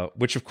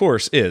 which, of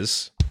course,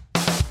 is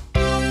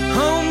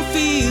Home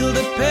Field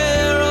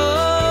Apparel.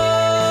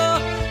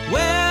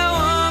 Wear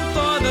one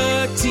for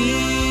the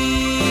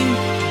team.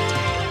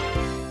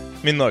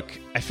 I mean, look,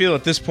 I feel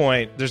at this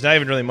point, there's not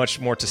even really much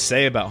more to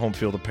say about Home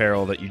Field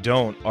Apparel that you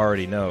don't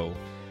already know.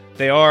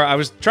 I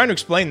was trying to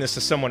explain this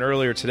to someone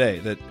earlier today,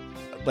 that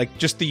like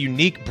just the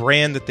unique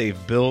brand that they've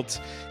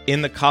built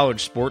in the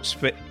college sports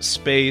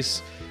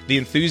space, the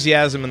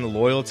enthusiasm and the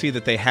loyalty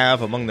that they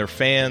have among their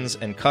fans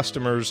and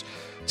customers,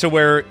 to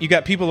where you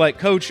got people like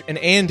Coach and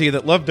Andy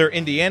that love their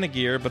Indiana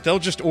gear, but they'll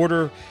just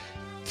order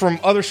from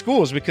other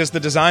schools because the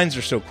designs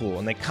are so cool,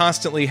 and they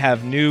constantly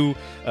have new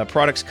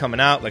products coming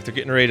out. Like they're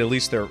getting ready to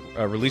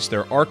release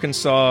their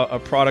Arkansas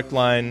product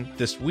line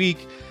this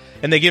week,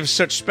 and they give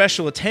such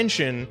special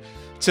attention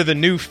to the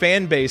new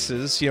fan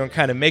bases, and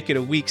kind of make it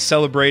a week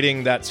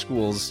celebrating that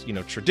school's,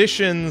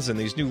 traditions and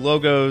these new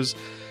logos.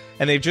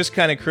 And they've just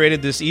kind of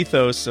created this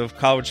ethos of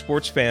college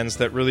sports fans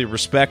that really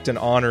respect and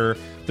honor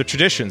the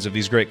traditions of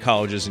these great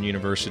colleges and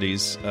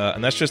universities.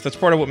 And that's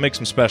part of what makes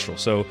them special.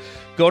 So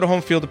go to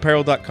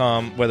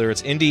homefieldapparel.com, whether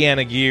it's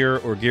Indiana gear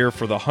or gear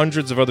for the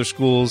hundreds of other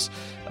schools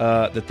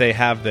that they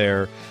have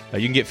there.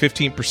 You can get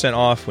 15%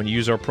 off when you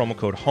use our promo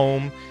code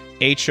HOME,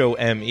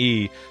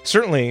 HOME.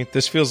 Certainly,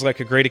 this feels like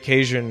a great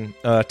occasion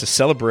to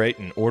celebrate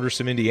and order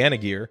some Indiana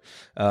gear.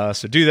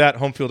 So do that,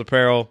 Home Field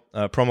Apparel,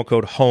 promo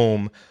code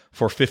HOME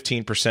for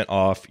 15%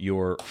 off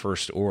your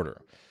first order.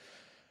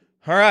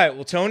 All right,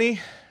 well, Tony,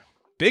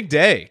 big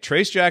day.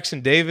 TRAYCE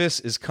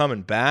Jackson-Davis is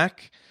coming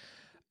back.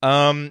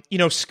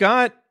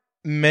 Scott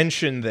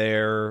mentioned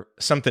there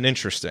something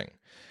interesting.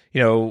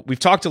 We've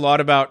talked a lot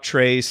about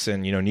TRAYCE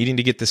and, needing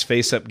to get this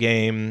face-up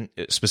game,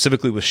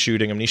 specifically with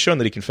shooting. I mean, he's shown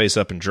that he can face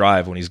up and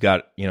drive when he's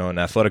got, an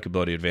athletic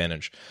ability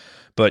advantage.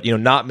 But,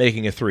 not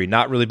making a three,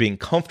 not really being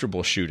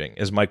comfortable shooting,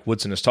 as Mike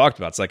Woodson has talked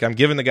about. It's like, I'm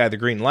giving the guy the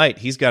green light.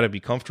 He's got to be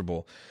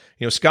comfortable.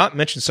 Scott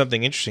mentioned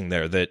something interesting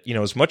there that,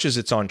 as much as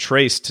it's on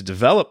TRAYCE to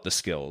develop the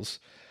skills,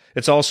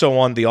 it's also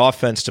on the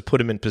offense to put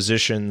him in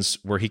positions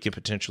where he can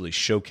potentially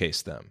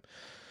showcase them.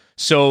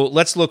 So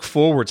let's look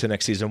forward to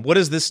next season. What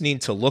does this need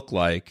to look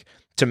like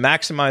to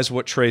maximize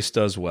what TRAYCE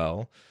does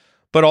well,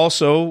 but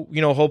also,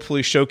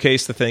 hopefully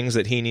showcase the things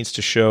that he needs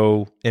to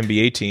show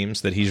NBA teams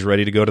that he's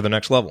ready to go to the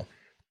next level?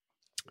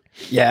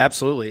 Yeah,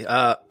 absolutely.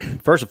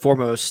 First and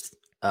foremost,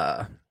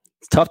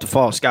 it's tough to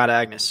follow Scott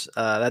Agnes.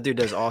 That dude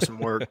does awesome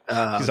work.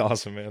 He's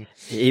awesome, man.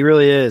 He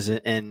really is.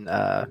 And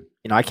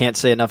I can't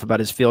say enough about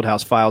his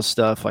Fieldhouse Files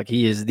stuff. Like,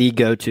 he is the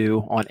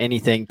go-to on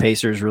anything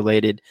Pacers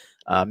related.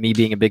 Me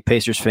being a big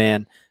Pacers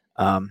fan,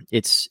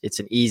 it's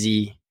an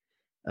easy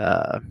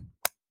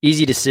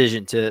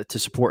decision to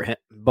support him.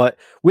 But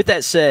with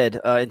that said,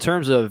 in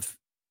terms of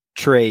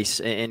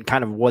TRAYCE and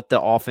kind of what the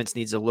offense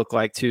needs to look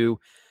like to,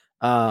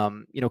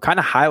 kind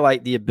of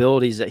highlight the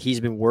abilities that he's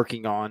been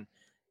working on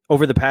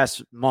over the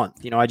past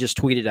month. I just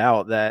tweeted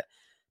out that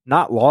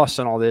not lost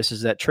on all this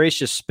is that TRAYCE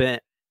just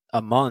spent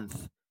a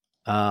month,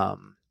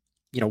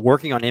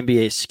 working on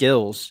NBA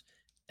skills,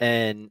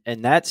 and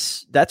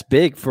that's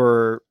big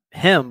for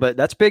him, but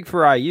that's big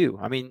for IU.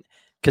 I mean,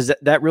 because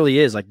that really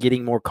is like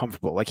getting more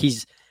comfortable. Like,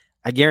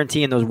 I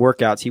guarantee in those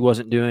workouts, he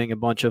wasn't doing a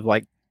bunch of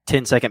like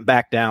 10-second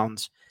back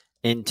downs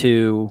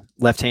into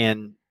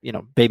left-hand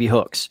baby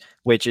hooks,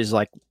 which is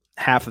like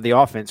half of the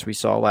offense we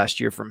saw last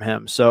year from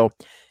him. So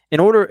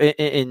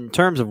in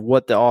terms of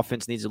what the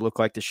offense needs to look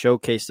like to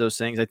showcase those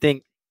things, I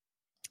think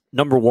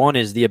number one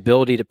is the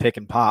ability to pick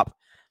and pop.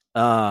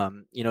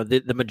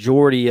 The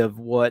majority of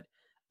what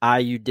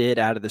IU did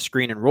out of the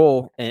screen and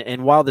roll,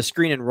 and while the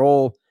screen and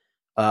roll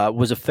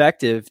was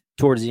effective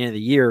towards the end of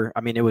the year,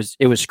 I mean, it was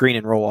screen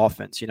and roll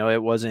offense.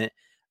 It wasn't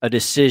a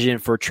decision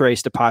for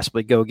TRAYCE to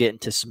possibly go get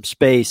into some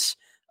space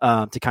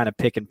to kind of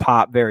pick and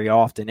pop very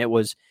often. It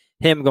was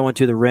him going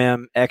to the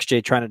rim,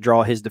 XJ trying to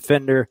draw his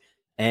defender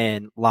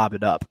and lob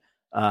it up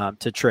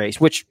to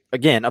TRAYCE, which,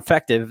 again,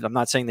 effective. I'm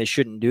not saying they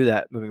shouldn't do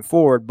that moving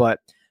forward, but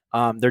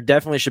there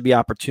definitely should be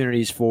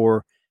opportunities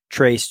for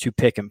TRAYCE to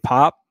pick and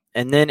pop.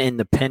 And then in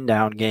the pin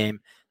down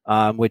game,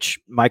 which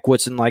Mike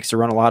Woodson likes to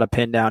run a lot of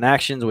pin down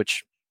actions,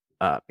 which,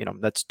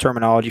 that's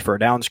terminology for a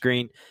down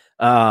screen.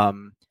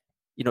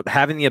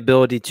 Having the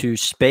ability to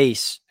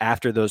space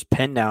after those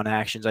pin down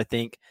actions, I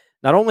think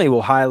not only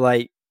will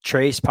highlight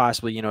TRAYCE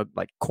possibly,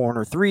 like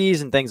corner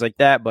threes and things like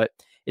that, but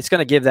it's going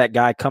to give that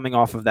guy coming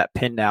off of that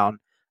pin down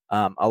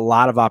a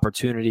lot of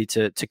opportunity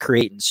to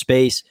create in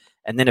space.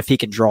 And then if he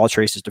can draw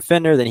TRAYCE's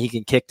defender, then he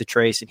can kick to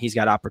TRAYCE and he's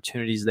got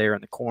opportunities there in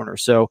the corner.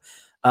 So,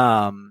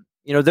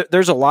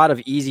 there's a lot of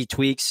easy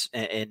tweaks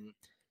and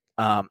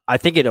I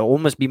think it'll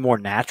almost be more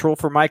natural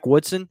for Mike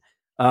Woodson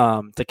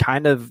to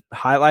kind of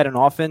highlight an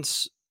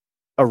offense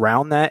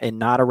around that and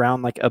not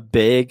around like a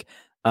big,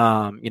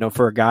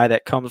 for a guy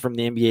that comes from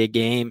the NBA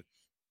game.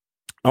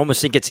 I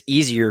almost think it's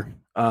easier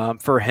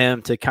for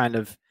him to kind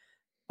of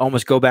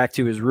almost go back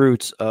to his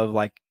roots of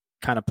like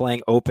kind of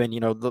playing open.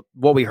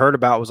 What we heard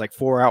about was like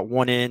 4 out,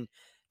 1 in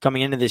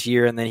coming into this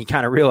year. And then he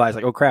kind of realized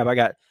like, oh crap, I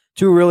got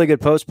 2 really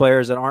good post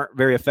players that aren't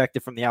very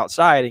effective from the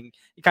outside. And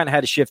he kind of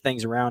had to shift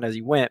things around as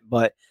he went.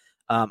 But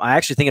I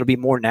actually think it'll be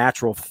more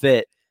natural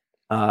fit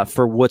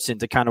for Woodson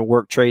to kind of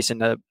work TRAYCE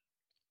into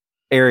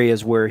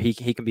areas where he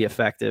can be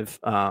effective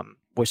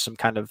with some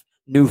kind of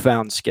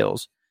newfound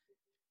skills.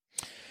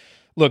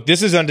 Look,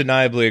 this is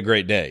undeniably a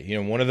great day.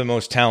 One of the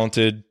most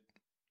talented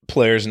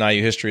players in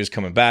IU history is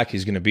coming back.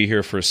 He's going to be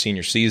here for a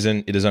senior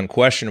season. It is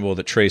unquestionable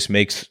that TRAYCE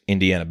makes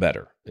Indiana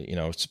better,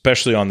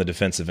 especially on the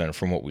defensive end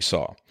from what we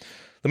saw.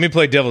 Let me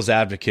play devil's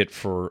advocate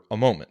for a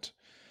moment.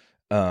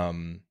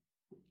 And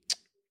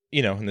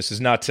this is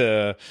not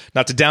to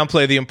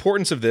downplay the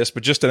importance of this,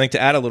 but just I think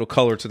to add a little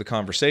color to the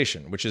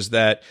conversation, which is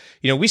that,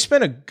 we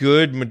spent a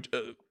good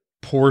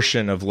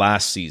portion of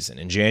last season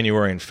in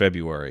January and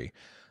February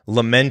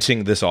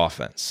lamenting this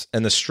offense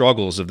and the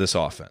struggles of this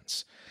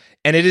offense.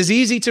 And it is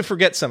easy to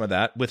forget some of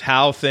that with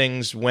how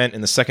things went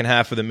in the second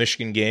half of the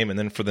Michigan game and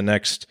then for the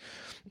next,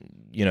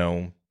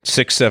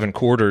 6-7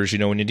 quarters,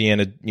 when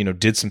Indiana,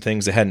 did some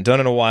things they hadn't done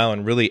in a while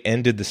and really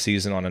ended the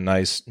season on a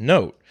nice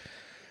note.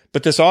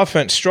 But this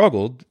offense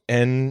struggled.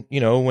 And,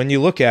 when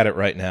you look at it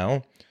right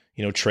now,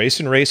 TRAYCE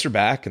and Race are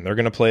back and they're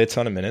going to play a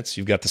ton of minutes.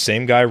 You've got the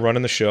same guy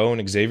running the show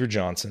and Xavier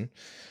Johnson.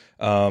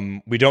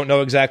 We don't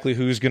know exactly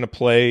who's going to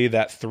play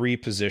that 3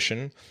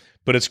 position,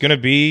 but it's going to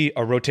be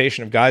a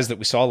rotation of guys that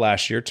we saw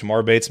last year,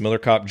 Tamar Bates, Miller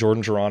Kopp,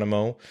 Jordan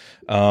Geronimo,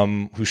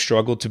 who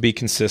struggled to be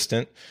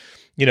consistent.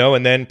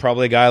 And then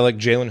probably a guy like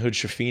Jalen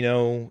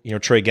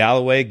Hood-Schifino, Trey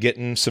Galloway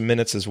getting some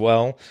minutes as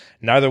well.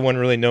 Neither one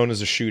really known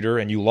as a shooter,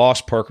 and you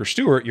lost Parker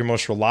Stewart, your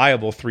most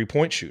reliable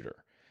 3-point shooter.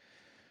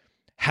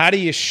 How do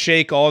you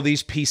shake all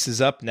these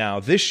pieces up now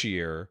this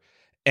year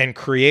and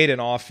create an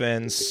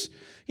offense,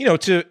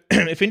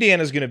 if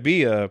Indiana's going to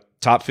be a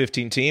top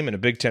 15 team and a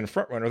Big Ten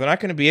frontrunner, they're not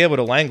going to be able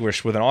to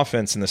languish with an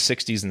offense in the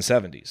 60s and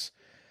 70s.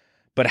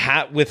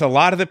 But with a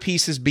lot of the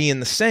pieces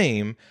being the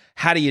same,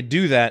 how do you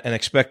do that and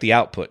expect the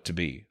output to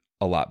be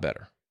a lot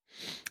better?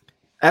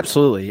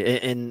 Absolutely.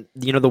 And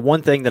the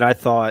one thing that I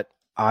thought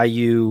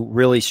IU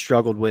really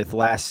struggled with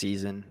last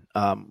season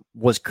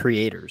was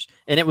creators.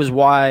 And it was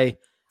why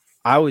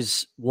I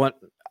don't want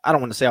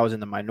to say I was in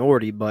the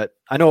minority, but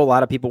I know a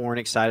lot of people weren't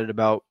excited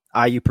about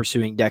IU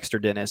pursuing Dexter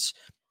Dennis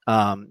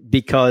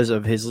because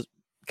of his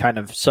kind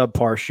of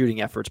subpar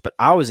shooting efforts. But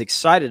I was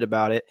excited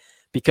about it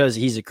because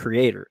he's a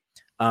creator.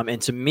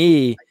 And to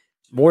me,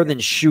 more than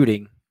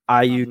shooting,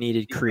 IU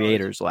needed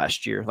creators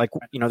last year. Like,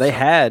 they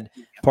had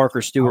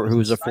Parker Stewart, who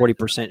was a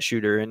 40%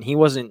 shooter, and he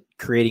wasn't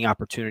creating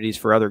opportunities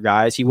for other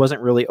guys. He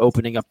wasn't really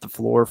opening up the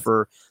floor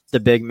for the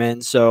big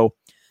men. So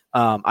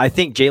I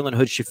think Jalen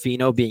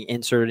Hood-Schifino being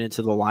inserted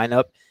into the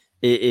lineup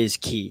is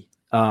key.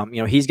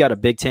 He's got a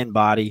Big Ten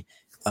body.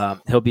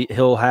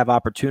 He'll have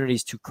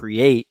opportunities to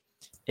create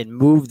and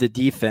move the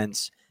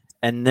defense,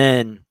 and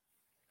then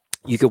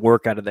you could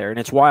work out of there. And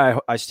it's why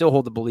I still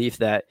hold the belief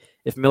that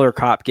if Miller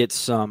Kopp gets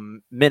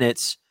some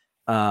minutes,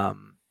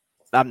 I'm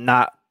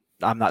not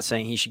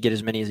saying he should get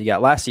as many as he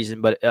got last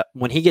season, but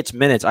when he gets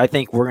minutes, I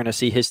think we're going to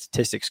see his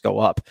statistics go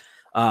up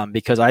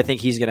because I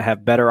think he's going to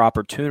have better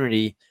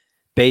opportunity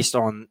based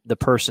on the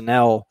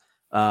personnel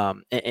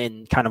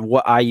and kind of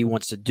what IU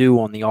wants to do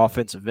on the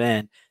offensive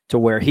end to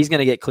where he's going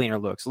to get cleaner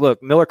looks.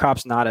 Look, Miller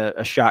Kopp's not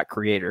a shot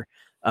creator.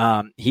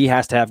 He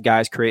has to have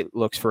guys create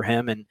looks for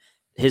him, and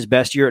his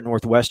best year at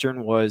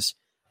Northwestern was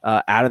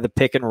out of the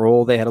pick and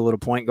roll, they had a little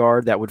point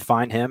guard that would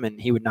find him, and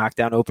he would knock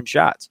down open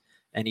shots.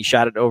 And he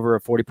shot it over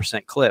a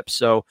 40% clip.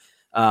 So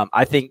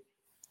I think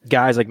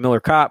guys like Miller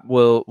Kopp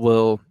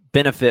will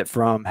benefit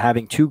from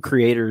having two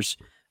creators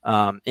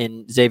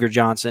in Xavier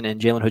Johnson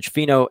and Jalen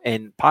Hood-Schifino,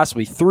 and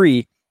possibly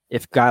three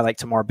if a guy like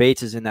Tamar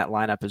Bates is in that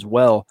lineup as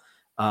well.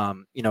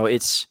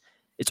 It's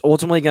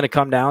ultimately going to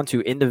come down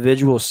to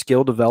individual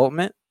skill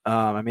development.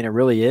 It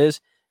really is.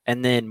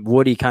 And then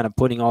Woody kind of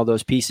putting all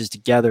those pieces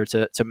together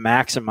to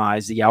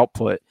maximize the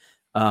output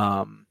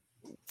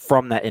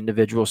from that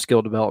individual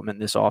skill development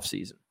this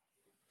offseason.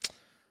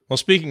 Well,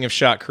 speaking of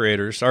shot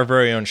creators, our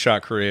very own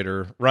shot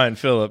creator, Ryan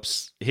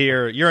Phillips,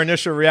 here, your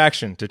initial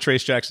reaction to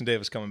Trayce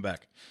Jackson-Davis coming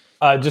back?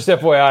 Just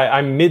FYI,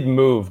 I'm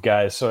mid-move,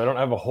 guys, so I don't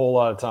have a whole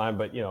lot of time.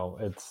 But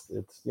it's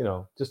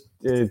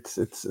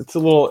a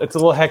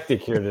little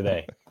hectic here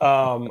today.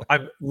 I'm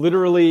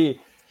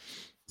literally,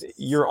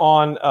 you're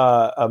on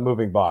a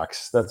moving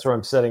box. That's where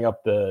I'm setting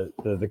up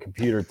the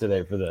computer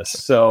today for this.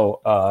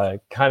 So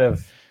kind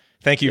of.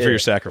 Thank you for your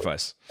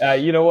sacrifice.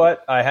 You know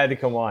what? I had to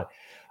come on.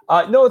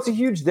 No, it's a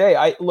huge day.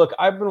 I've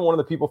been one of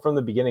the people from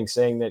the beginning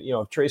saying that,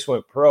 if Trayce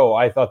went pro,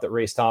 I thought that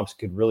Race Thompson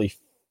could really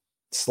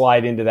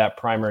slide into that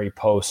primary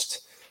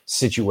post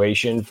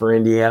situation for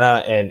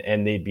Indiana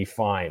and they'd be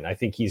fine. I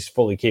think he's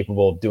fully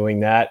capable of doing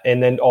that.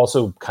 And then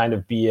also kind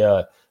of be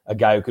a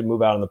guy who could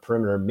move out on the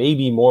perimeter,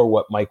 maybe more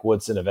what Mike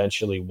Woodson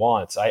eventually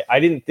wants. I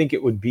didn't think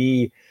it would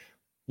be,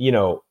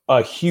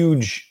 a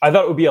huge, I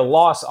thought it would be a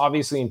loss,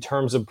 obviously, in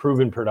terms of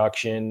proven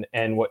production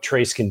and what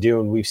Trayce can do.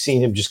 And we've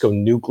seen him just go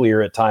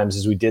nuclear at times,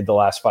 as we did the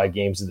last 5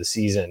 games of the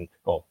season.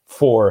 Well,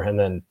 4, and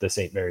then the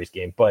St. Mary's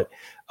game. But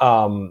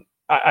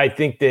I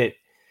think that,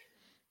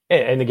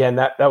 and again,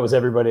 that was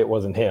everybody. It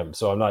wasn't him.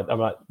 So I'm not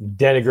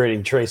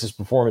denigrating Trayce's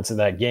performance in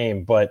that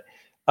game, but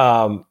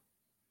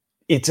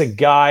it's a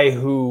guy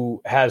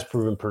who has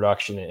proven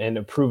production and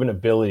a proven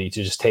ability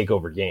to just take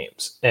over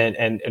games.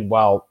 And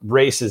while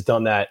Race has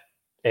done that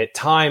at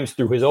times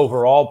through his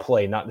overall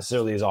play, not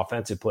necessarily his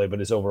offensive play, but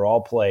his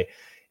overall play,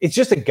 it's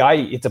just a guy,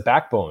 it's a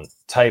backbone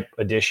type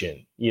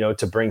addition,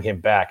 to bring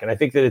him back. And I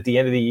think that at the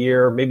end of the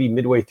year, maybe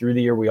midway through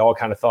the year, we all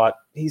kind of thought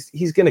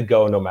he's going to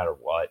go no matter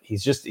what.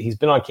 He's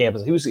been on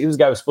campus. He was a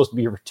guy who was supposed to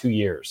be here for 2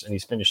 years, and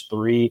he's finished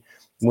 3,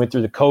 went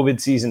through the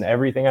COVID season,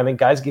 everything. I think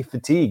guys get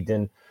fatigued.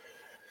 And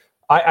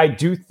I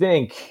do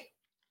think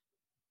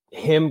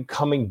him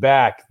coming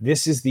back,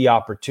 this is the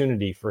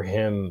opportunity for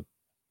him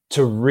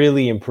to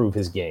really improve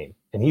his game.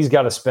 And he's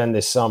got to spend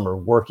this summer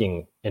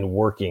working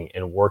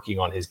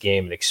on his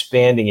game and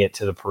expanding it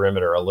to the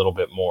perimeter a little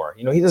bit more.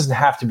 He doesn't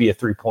have to be a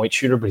 3-point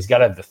shooter, but he's got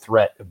to have the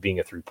threat of being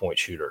a 3-point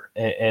shooter.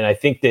 And I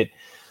think that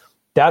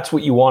that's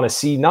what you want to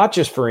see, not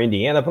just for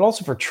Indiana, but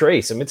also for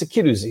Trayce. It's a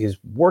kid who's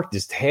worked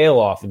his tail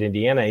off at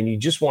Indiana, and you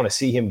just want to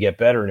see him get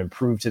better and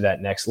improve to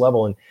that next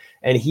level.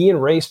 And he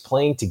and Race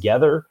playing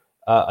together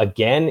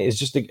again is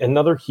just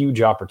another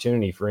huge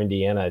opportunity for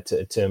Indiana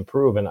to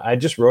improve. And I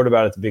just wrote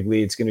about it at the Big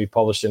Lead. It's going to be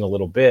published in a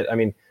little bit.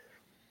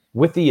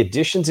 With the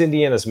additions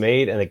Indiana's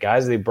made and the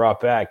guys they brought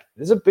back,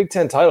 this is a Big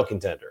Ten title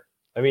contender.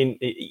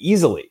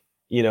 Easily,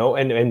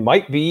 and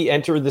might be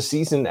enter the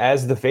season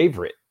as the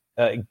favorite,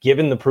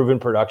 given the proven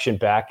production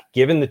back,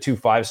 given the 2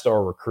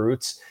 5-star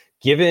recruits,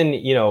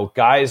 given,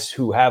 guys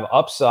who have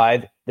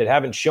upside that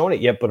haven't shown it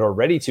yet, but are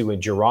ready to,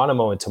 in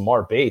Geronimo and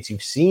Tamar Bates.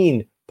 You've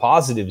seen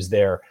positives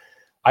there.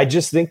 I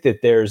just think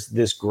that there's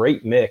this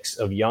great mix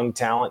of young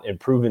talent and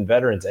proven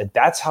veterans, and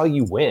that's how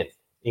you win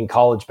in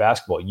college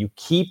basketball. You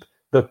keep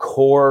the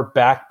core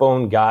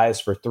backbone guys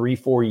for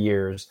 3-4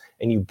 years,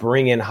 and you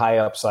bring in high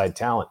upside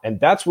talent. And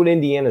that's what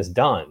Indiana's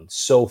done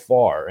so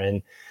far.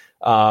 And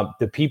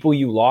the people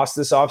you lost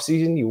this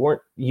offseason,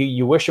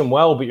 you wish them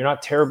well, but you're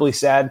not terribly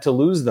sad to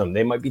lose them.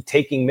 They might be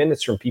taking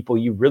minutes from people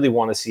you really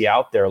want to see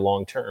out there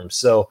long term.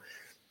 So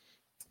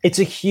it's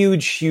a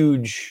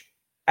huge,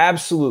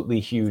 absolutely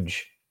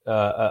huge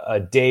a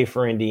day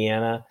for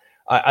Indiana.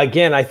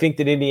 Again, I think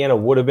that Indiana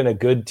would have been a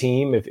good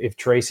team if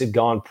Trayce had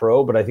gone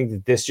pro, but I think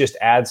that this just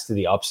adds to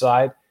the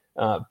upside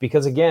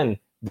because, again,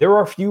 there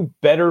are a few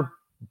better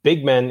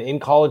big men in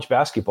college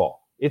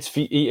basketball. It's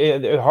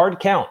hard to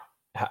count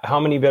how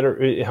many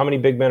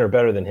big men are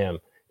better than him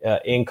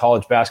in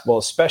college basketball,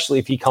 especially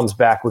if he comes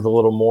back with a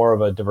little more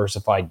of a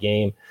diversified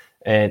game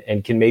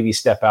and can maybe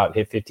step out and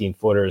hit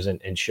 15-footers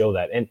and show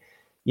that. And,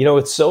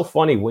 it's so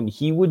funny when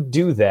he would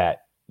do that,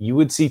 you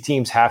would see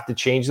teams have to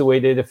change the way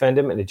they defend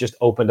him, and it just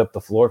opened up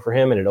the floor for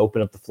him, and it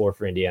opened up the floor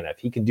for Indiana. If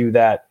he can do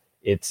that,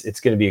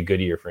 it's going to be a good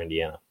year for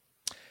Indiana.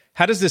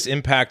 How does this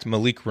impact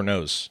Malik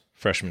Renault's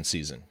freshman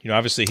season?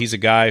 Obviously he's a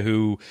guy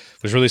who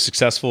was really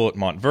successful at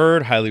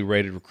Montverde, highly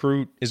rated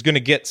recruit, is going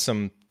to get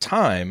some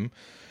time.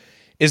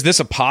 Is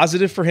this a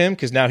positive for him?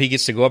 Because now he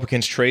gets to go up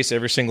against Trayce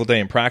every single day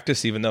in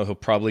practice, even though he'll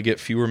probably get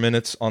fewer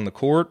minutes on the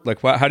court.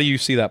 How do you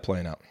see that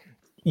playing out?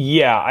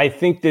 Yeah, I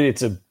think that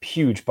it's a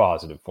huge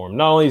positive for him.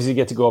 Not only does he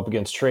get to go up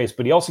against Trayce,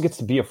 but he also gets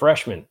to be a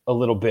freshman a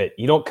little bit.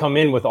 You don't come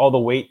in with all the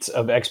weights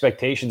of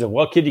expectations of,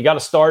 well, kid, you got to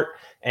start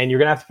and you're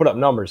going to have to put up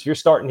numbers. If you're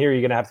starting here,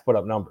 you're going to have to put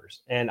up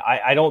numbers. And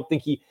I don't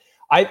think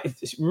I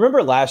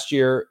remember last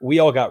year, we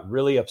all got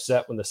really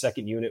upset when the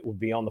second unit would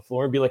be on the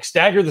floor and be like,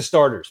 stagger the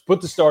starters,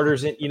 put the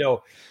starters in,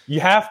 you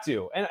have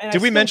to. And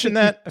Did we mention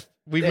that?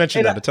 We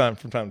mentioned that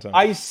from time to time.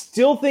 I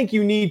still think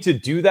you need to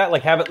do that,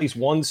 like have at least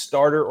one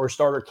starter or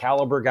starter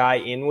caliber guy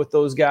in with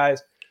those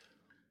guys.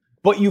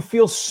 But you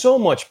feel so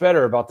much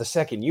better about the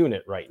second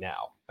unit right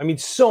now. I mean,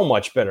 so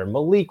much better.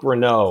 Malik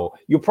Renault,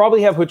 you'll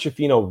probably have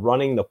Huchefino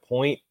running the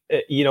point,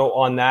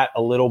 on that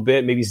a little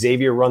bit. Maybe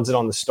Xavier runs it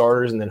on the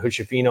starters, and then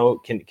Huchefino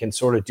can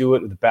sort of do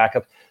it with the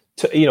backup.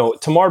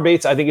 Tamar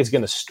Bates, I think, is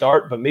going to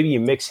start, but maybe you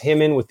mix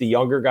him in with the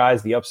younger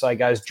guys, the upside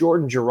guys,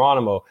 Jordan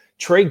Geronimo,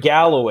 Trey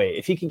Galloway.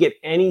 If he can get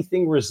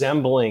anything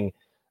resembling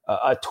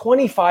a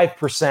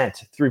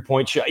 25%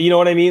 three-point shot, you know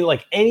what I mean?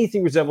 Like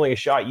anything resembling a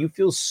shot, you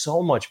feel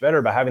so much better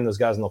about having those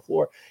guys on the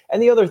floor.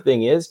 And the other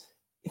thing is,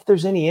 if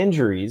there's any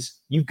injuries,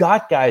 you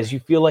got guys you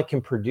feel like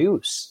can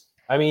produce.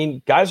 I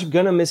mean, guys are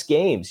going to miss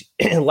games.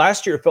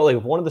 Last year, it felt like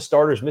if one of the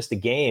starters missed a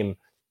game,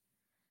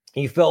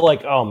 you felt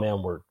like, oh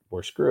man,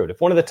 we're screwed. If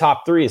one of the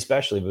top three,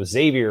 especially if it was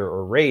Xavier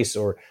or Race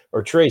or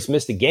Trace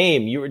missed a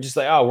game, you were just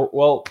like, oh,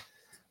 well,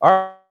 all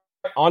right,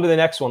 on to the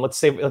next one. Let's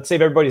save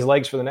everybody's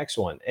legs for the next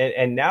one.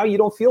 And now you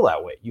don't feel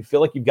that way. You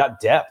feel like you've got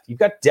depth. You've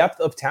got depth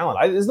of talent.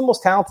 This is the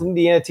most talented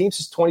Indiana team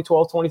since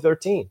 2012,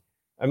 2013.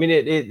 I mean,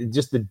 it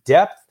just the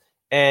depth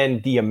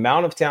and the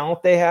amount of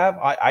talent they have.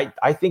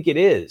 I think it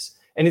is.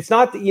 And it's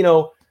not that,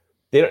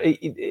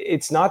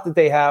 it's not that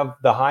they have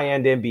the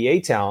high-end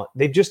NBA talent.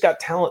 They've just got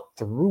talent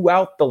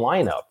throughout the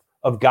lineup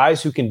of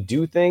guys who can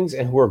do things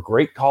and who are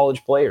great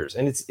college players.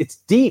 And it's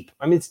deep.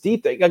 I mean, it's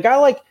deep. A guy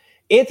like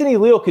Anthony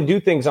Leal can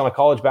do things on a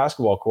college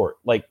basketball court.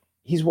 Like,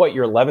 he's what,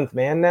 your 11th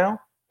man now?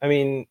 I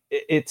mean,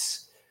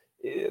 it's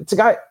a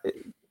guy.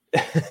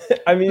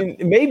 I mean,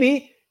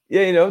 maybe,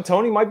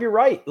 Tony might be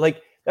right.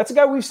 Like, that's a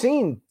guy we've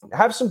seen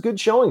have some good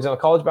showings on a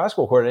college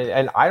basketball court.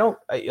 And I don't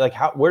like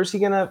where's he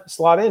going to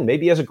slot in?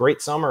 Maybe he has a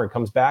great summer and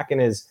comes back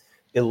and is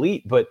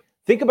elite. But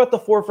think about the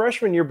 4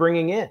 freshmen you're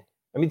bringing in.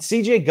 I mean,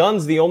 CJ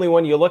Gunn's the only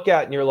one you look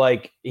at and you're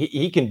like,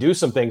 he can do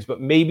some things,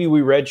 but maybe we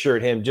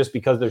redshirt him just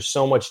because there's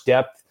so much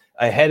depth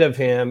ahead of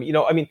him.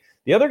 I mean,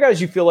 the other guys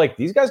you feel like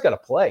these guys got to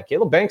play.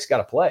 Caleb Banks got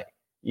to play,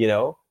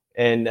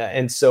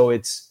 and so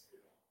it's,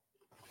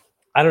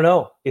 I don't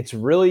know.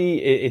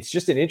 It's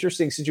just an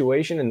interesting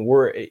situation. And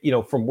we're,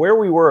 from where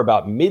we were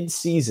about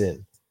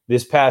mid-season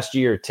this past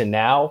year to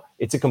now,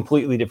 it's a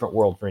completely different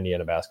world for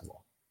Indiana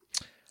basketball.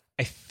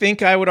 I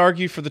think I would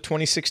argue for the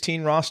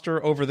 2016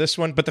 roster over this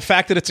one, but the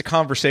fact that it's a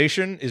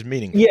conversation is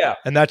meaningful. Yeah.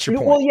 And that's your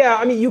point. Well, yeah.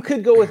 I mean, you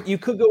could go with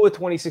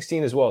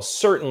 2016 as well.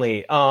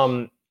 Certainly.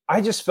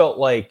 I just felt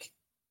like,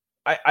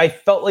 I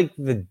felt like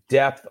the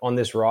depth on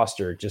this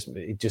roster just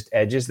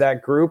edges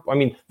that group. I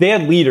mean, they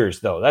had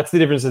leaders, though. That's the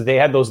difference. That they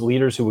had those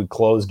leaders who would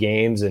close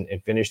games and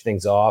finish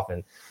things off.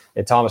 And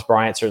Thomas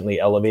Bryant certainly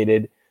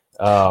elevated.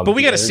 But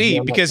we got to see,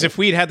 because if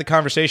we'd had the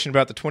conversation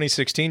about the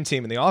 2016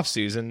 team in the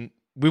offseason,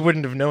 we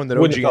wouldn't have known that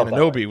OG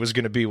Anunoby was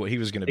going to be what he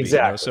was going to be.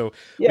 Exactly. So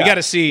we got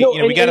to see.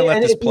 We got to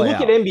let this play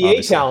out.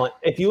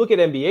 If you look at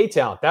NBA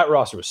talent, that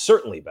roster was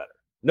certainly better.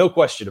 No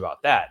question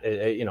about that.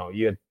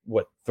 You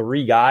had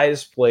 3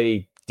 guys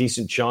play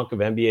decent chunk of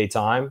NBA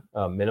time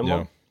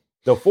minimum.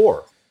 No,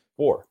 4.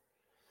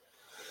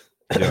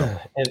 Yeah.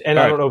 and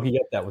I don't know if you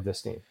get that with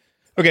this team.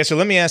 Okay, so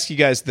let me ask you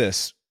guys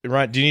this.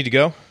 Ryan, do you need to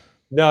go?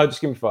 No,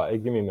 just give me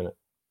 5. Give me a minute.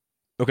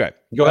 Okay.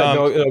 Go ahead.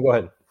 No, go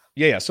ahead.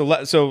 Yeah.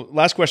 So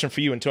last question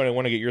for you, and Tony, I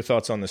want to get your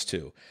thoughts on this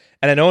too.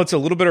 And I know it's a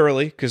little bit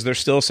early because there's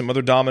still some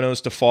other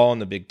dominoes to fall in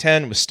the Big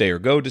Ten with stay or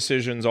go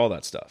decisions, all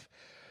that stuff.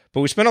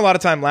 But we spent a lot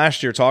of time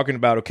last year talking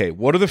about, okay,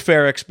 what are the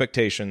fair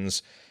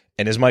expectations?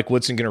 And is Mike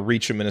Woodson going to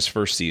reach him in his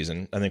first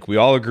season? I think we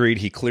all agreed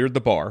he cleared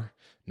the bar.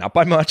 Not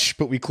by much,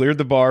 but we cleared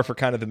the bar for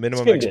kind of the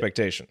minimum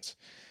expectations.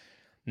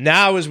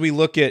 Now, as we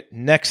look at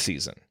next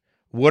season,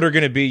 what are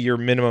going to be your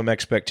minimum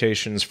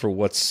expectations for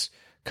what's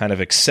kind of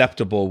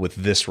acceptable with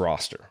this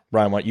roster?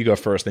 Brian, why don't you go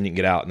first, then you can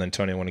get out, and then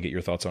Tony, I want to get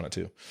your thoughts on it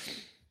too.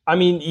 I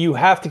mean, you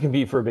have to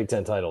compete for a Big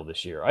Ten title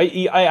this year. I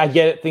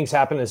get it. Things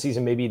happen in the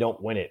season. Maybe you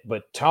don't win it,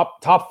 but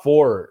top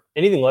 4,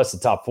 anything less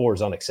than top 4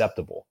 is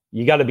unacceptable.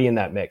 You got to be in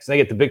that mix. And I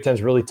get the Big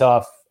Ten's really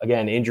tough.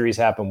 Again, injuries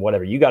happen,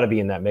 whatever. You got to be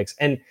in that mix.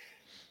 And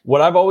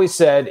what I've always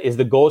said is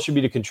the goal should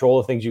be to control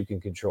the things you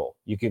can control.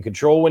 You can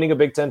control winning a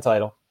Big Ten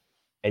title,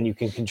 and you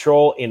can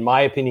control, in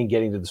my opinion,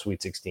 getting to the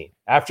Sweet 16.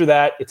 After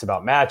that, it's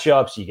about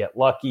matchups. You get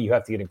lucky. You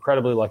have to get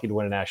incredibly lucky to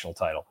win a national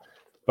title.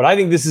 But I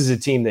think this is a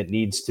team that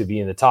needs to be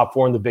in the top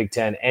 4 in the Big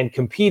Ten and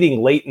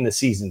competing late in the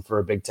season for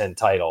a Big Ten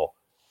title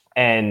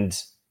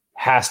and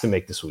has to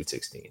make the Sweet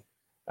 16.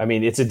 I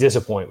mean, it's a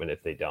disappointment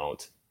if they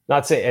don't.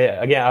 Not saying,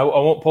 again, I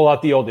won't pull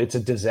out the old, it's a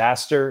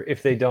disaster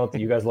if they don't,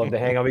 that you guys love to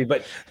hang on me,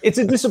 but it's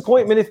a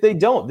disappointment if they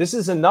don't. This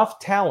is enough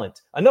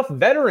talent, enough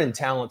veteran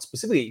talent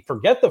specifically.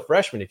 Forget the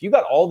freshmen. If you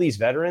got all these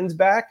veterans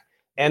back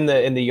and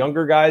the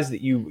younger guys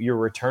that you're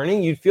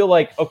returning, you'd feel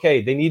like,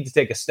 okay, they need to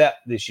take a step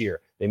this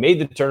year. They made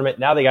the tournament.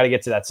 Now they got to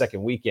get to that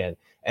second weekend,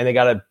 and they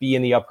got to be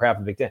in the upper half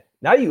of the Big Ten.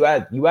 Now you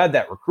add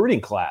that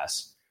recruiting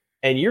class,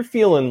 and you're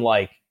feeling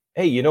like,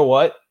 hey, you know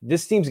what?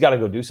 This team's got to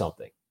go do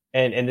something.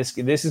 And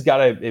this has got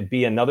to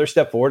be another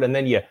step forward. And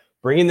then you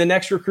bring in the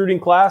next recruiting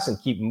class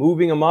and keep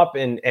moving them up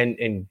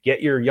and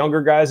get your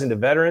younger guys into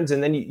veterans.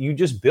 And then you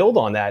just build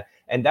on that.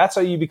 And that's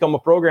how you become a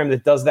program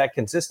that does that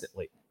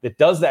consistently, that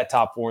does that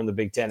top 4 in the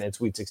Big Ten and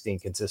Sweet 16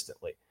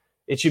 consistently.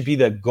 It should be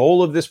the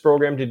goal of this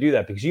program to do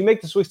that, because you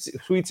make the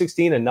Sweet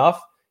 16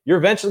 enough, you're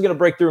eventually going to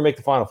break through and make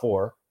the Final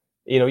Four.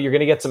 You're going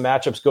to get some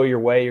matchups go your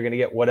way. You're going to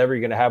get whatever. You're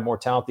going to have more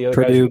talent. The other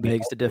Purdue guys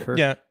begs to differ.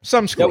 Yeah,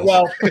 some schools.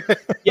 Yeah,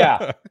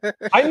 well, yeah.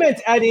 I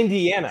meant at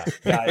Indiana,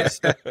 guys.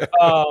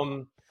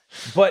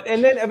 But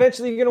then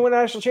eventually you're going to win a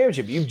national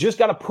championship. You've just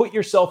got to put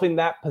yourself in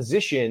that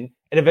position,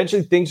 and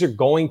eventually things are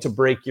going to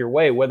break your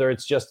way. Whether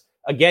it's just,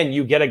 again,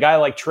 you get a guy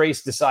like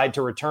TRAYCE decide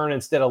to return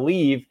instead of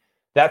leave,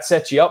 that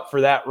sets you up for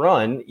that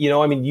run.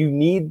 You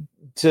need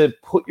to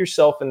put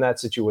yourself in that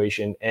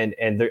situation, and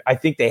I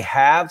think they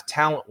have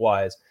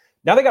talent-wise.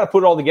 Now they got to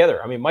put it all together.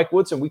 Mike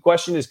Woodson, we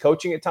questioned his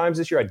coaching at times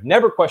this year. I'd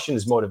never questioned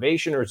his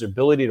motivation or his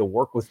ability to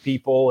work with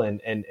people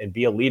and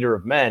be a leader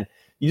of men.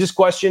 You just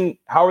question,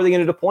 how are they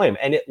going to deploy him?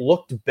 And it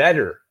looked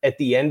better at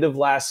the end of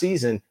last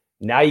season.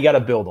 Now you got to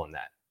build on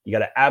that. You got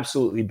to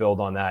absolutely build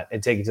on that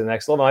and take it to the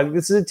next level. I think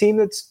this is a team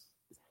that's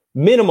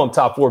minimum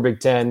top 4 Big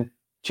Ten,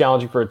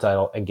 challenging for a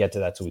title, and get to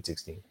that Sweet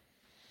 16.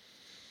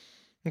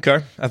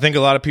 Okay. I think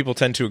a lot of people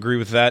tend to agree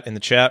with that in the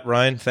chat.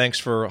 Ryan, thanks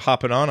for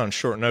hopping on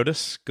short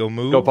notice. Go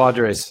Move. Go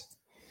Padres.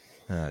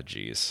 Ah,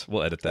 geez.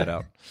 We'll edit that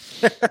out.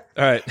 All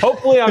right.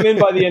 Hopefully I'm in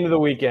by the end of the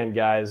weekend,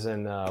 guys,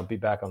 and I'll be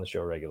back on the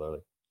show regularly.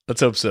 Let's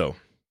hope so.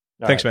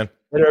 All Thanks, right. man.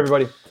 Later,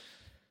 everybody.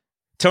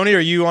 Tony, are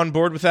you on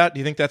board with that? Do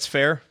you think that's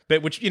fair?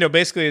 But which,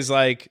 basically is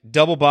like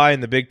double bye in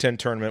the Big Ten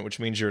tournament, which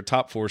means you're a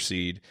top 4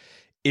 seed.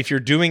 If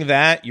you're doing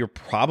that, you're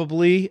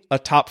probably a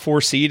top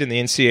 4 seed in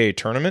the NCAA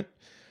tournament,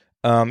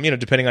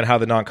 depending on how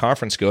the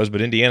non-conference goes.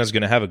 But Indiana's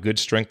going to have a good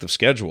strength of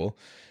schedule,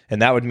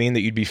 and that would mean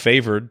that you'd be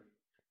favored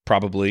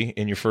probably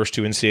in your first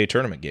 2 NCAA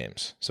tournament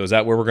games. So is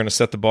that where we're going to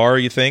set the bar,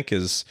 you think,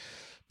 is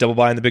double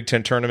bye in the Big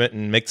Ten tournament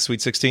and make the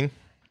Sweet 16?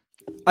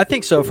 I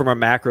think so, from a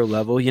macro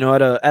level.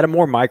 At a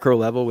more micro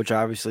level, which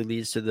obviously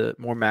leads to the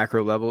more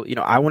macro level,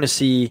 I want to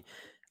see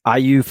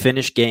IU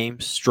finish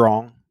games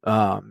strong.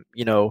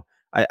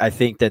 I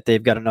think that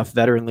they've got enough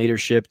veteran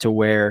leadership to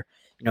where,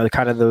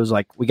 kind of those,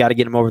 like, we got to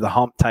get them over the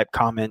hump type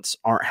comments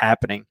aren't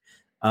happening.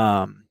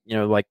 I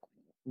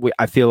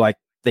feel like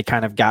they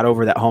kind of got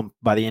over that hump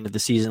by the end of the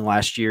season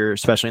last year,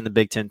 especially in the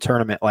Big Ten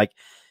tournament. Like,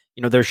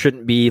 there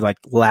shouldn't be like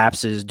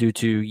lapses due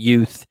to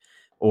youth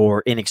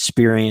or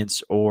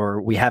inexperience or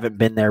we haven't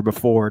been there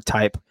before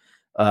type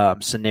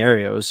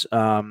scenarios.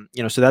 So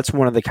that's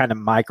one of the kind of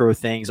micro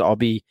things I'll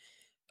be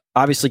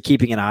obviously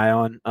keeping an eye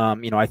on.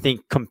 I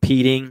think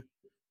competing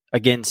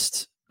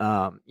against,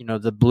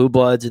 the blue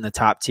bloods in the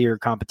top tier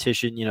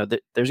competition,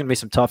 there's going to be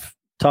some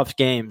tough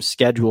games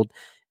scheduled,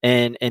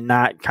 and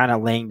not kind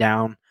of laying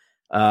down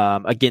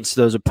against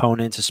those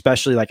opponents,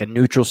 especially like a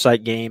neutral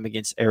site game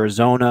against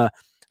Arizona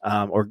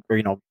or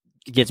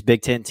against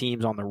Big Ten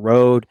teams on the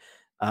road.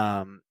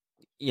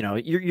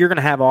 You're going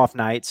to have off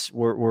nights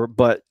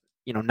but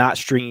not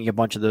stringing a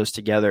bunch of those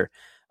together.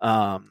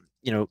 Not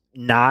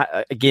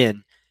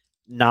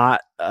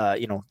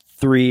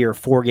 3 or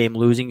 4 game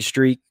losing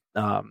streak,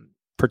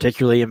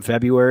 particularly in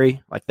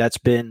February. Like, that's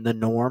been the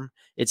norm,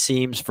 it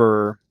seems,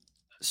 for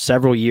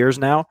several years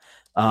now.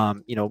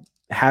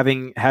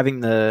 Having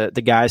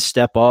the guys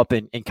step up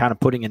and kind of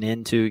putting an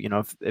end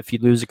to, if you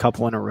lose a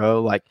couple in a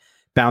row, like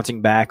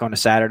bouncing back on a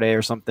Saturday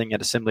or something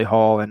at Assembly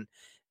Hall and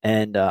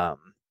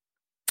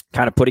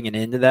kind of putting an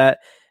end to that.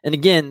 And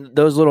again,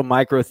 those little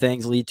micro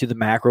things lead to the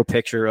macro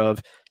picture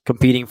of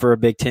competing for a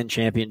Big Ten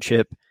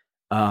championship,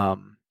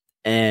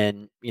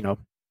 and,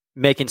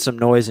 making some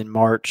noise in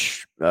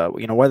March,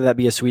 whether that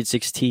be a Sweet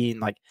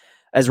 16, like,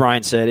 as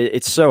Ryan said,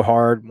 it's so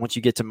hard once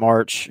you get to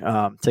March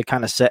to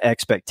kind of set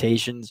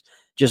expectations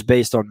just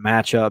based on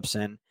matchups,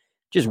 and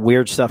just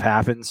weird stuff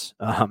happens,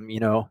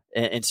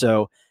 and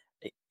so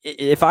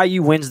if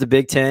IU wins the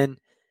Big Ten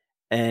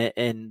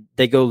and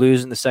they go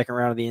lose in the second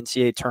round of the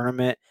NCAA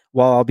tournament,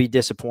 while I'll be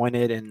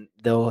disappointed and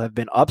they'll have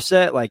been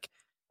upset, like,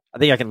 I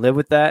think I can live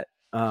with that.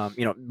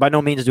 By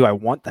no means do I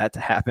want that to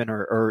happen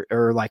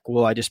or like,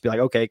 will I just be like,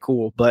 okay,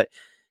 cool. But,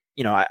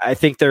 I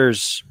think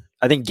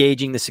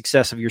gauging the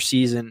success of your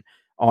season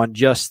on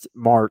just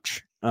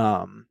March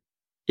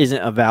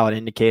isn't a valid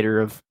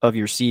indicator of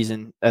your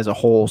season as a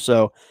whole.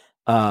 So,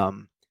 but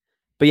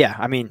yeah,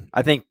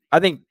 I think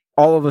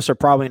all of us are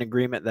probably in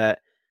agreement that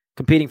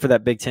competing for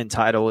that Big Ten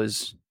title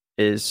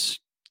is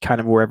kind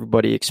of where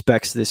everybody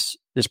expects this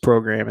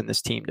program and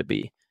this team to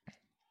be.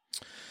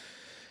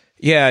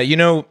 Yeah,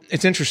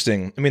 it's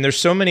interesting. There's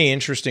so many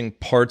interesting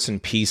parts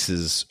and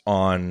pieces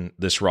on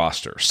this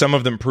roster. Some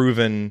of them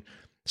proven,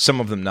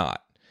 some of them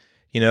not.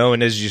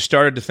 And as you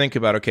started to think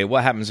about, okay,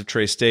 what happens if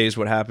TRAYCE stays?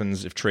 What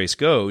happens if TRAYCE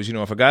goes?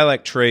 If a guy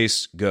like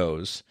TRAYCE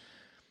goes,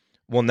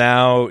 well,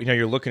 now,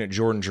 you're looking at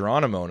Jordan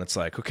Geronimo, and it's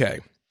like, okay,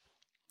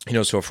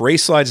 So if Ray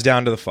slides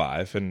down to the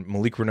 5 and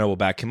Malik Renaud will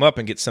back him up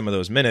and get some of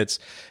those minutes,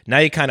 now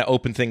you kind of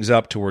open things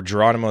up to where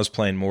Geronimo's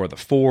playing more of the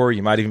 4.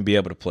 You might even be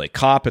able to play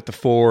Kopp at the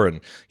 4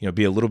 and,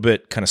 be a little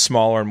bit kind of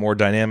smaller and more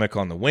dynamic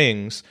on the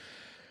wings.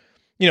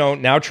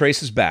 Now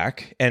TRAYCE is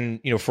back, and,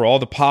 for all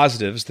the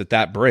positives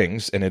that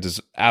brings, and it is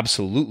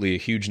absolutely a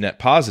huge net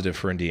positive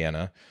for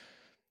Indiana,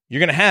 you're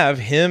going to have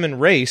him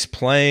and Race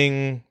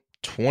playing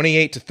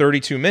 28 to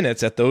 32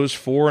 minutes at those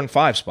 4 and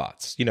 5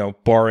 spots,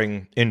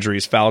 barring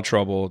injuries, foul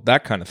trouble,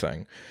 that kind of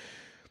thing.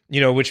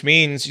 Which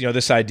means,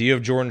 this idea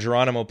of Jordan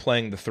Geronimo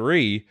playing the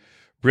 3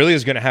 really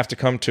is going to have to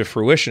come to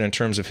fruition in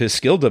terms of his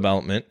skill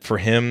development for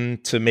him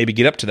to maybe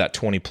get up to that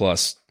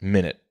 20-plus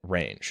minute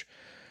range.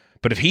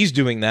 But if he's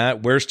doing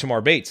that, where's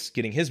Tamar Bates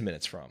getting his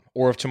minutes from?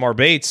 Or if Tamar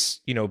Bates,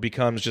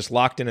 becomes just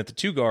locked in at the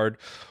 2 guard,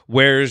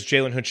 where's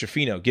Jalen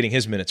Hood-Schifino getting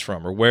his minutes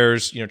from? Or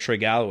where's, Trey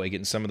Galloway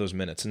getting some of those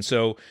minutes? And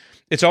so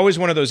it's always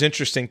one of those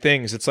interesting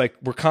things. It's like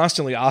we're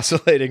constantly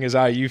oscillating as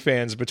IU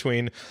fans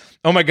between,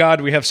 oh my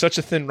God, we have such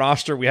a thin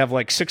roster. We have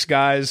like 6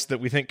 guys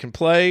that we think can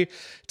play,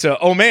 to,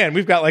 oh man,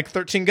 we've got like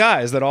 13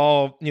 guys that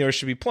all,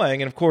 should be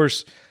playing. And of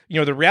course,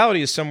 the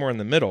reality is somewhere in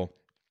the middle.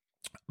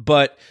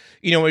 But,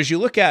 as you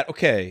look at,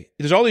 okay,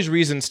 there's all these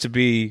reasons to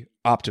be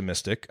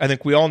optimistic. I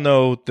think we all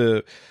know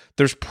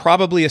there's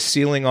probably a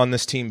ceiling on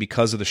this team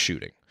because of the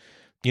shooting.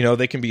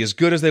 They can be as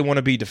good as they want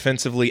to be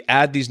defensively,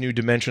 add these new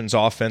dimensions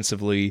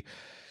offensively.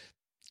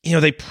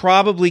 They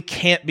probably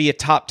can't be a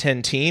top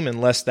 10 team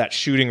unless that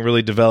shooting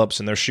really develops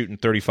and they're shooting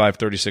 35,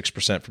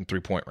 36% from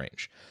 3-point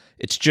range.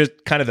 It's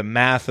just kind of the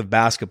math of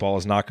basketball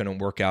is not going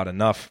to work out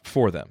enough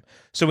for them.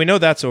 So we know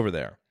that's over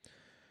there.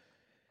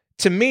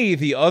 To me,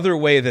 the other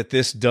way that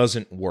this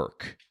doesn't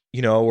work,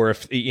 or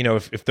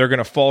if they're going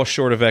to fall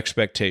short of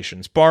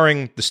expectations,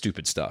 barring the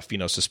stupid stuff,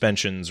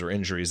 suspensions or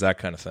injuries, that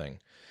kind of thing,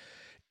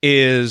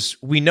 is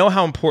we know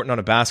how important on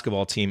a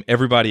basketball team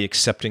everybody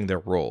accepting their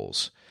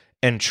roles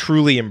and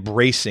truly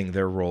embracing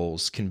their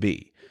roles can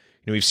be.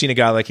 We've seen a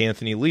guy like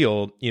Anthony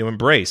Leal,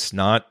 embrace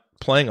not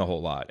playing a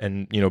whole lot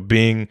and,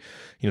 being,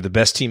 the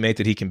best teammate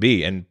that he can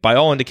be. And by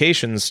all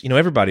indications,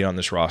 everybody on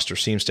this roster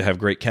seems to have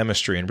great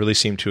chemistry and really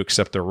seem to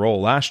accept their role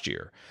last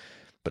year.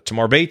 But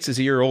Tamar Bates is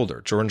a year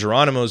older. Jordan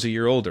Geronimo is a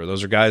year older.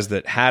 Those are guys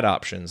that had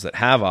options, that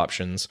have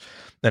options,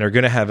 and are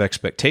going to have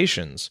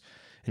expectations.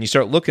 And you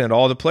start looking at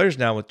all the players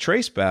now with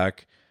TRAYCE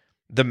back,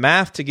 the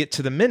math to get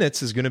to the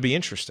minutes is going to be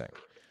interesting.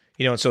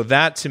 And so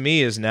that to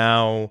me is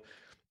now,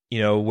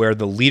 where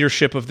the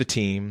leadership of the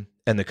team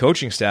and the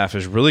coaching staff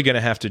is really going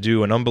to have to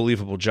do an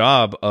unbelievable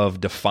job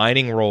of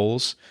defining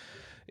roles,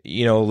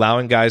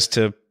 allowing guys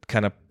to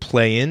kind of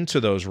play into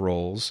those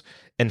roles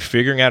and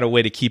figuring out a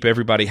way to keep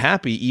everybody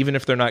happy, even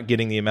if they're not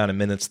getting the amount of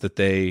minutes that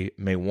they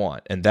may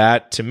want. And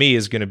that, to me,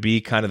 is going to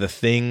be kind of the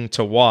thing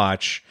to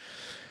watch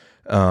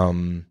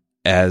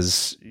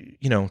as,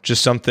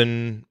 just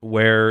something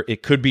where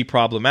it could be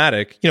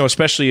problematic,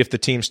 especially if the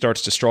team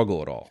starts to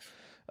struggle at all.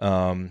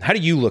 How do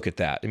you look at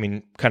that? I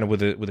mean, kind of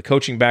with a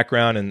coaching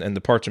background and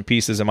the parts and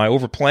pieces, am I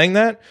overplaying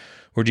that?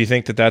 Or do you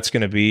think that that's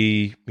going to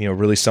be,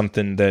 really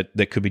something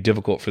that could be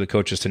difficult for the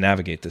coaches to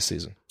navigate this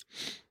season?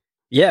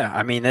 Yeah.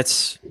 I mean,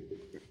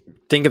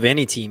 think of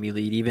any team you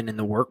lead, even in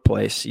the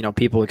workplace,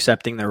 people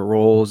accepting their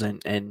roles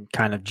and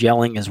kind of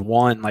gelling as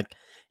one, like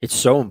it's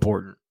so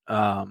important.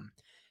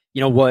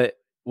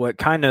 What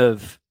kind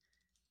of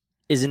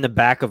is in the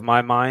back of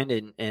my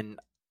mind and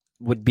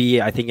would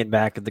be, I think, in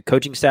back of the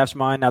coaching staff's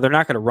mind. Now, they're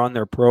not going to run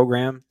their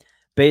program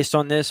based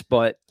on this,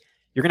 but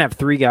you're going to have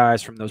 3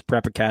 guys from those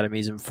prep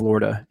academies in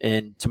Florida,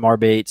 and Tamar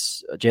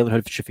Bates, Jalen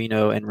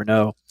Hood-Schifino, and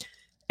Renaud.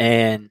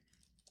 And,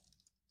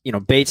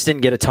 Bates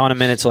didn't get a ton of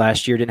minutes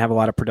last year, didn't have a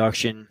lot of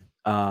production.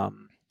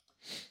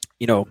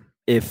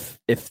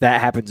 If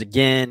that happens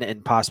again,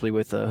 and possibly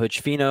with a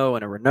Hood-Schifino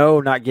and a Renaud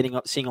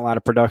not seeing a lot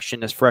of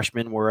production as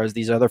freshmen, whereas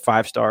these other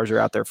 5 stars are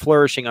out there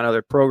flourishing on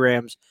other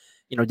programs,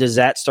 does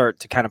that start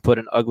to kind of put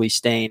an ugly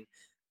stain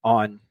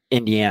on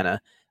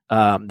Indiana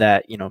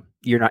that,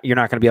 you're not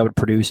going to be able to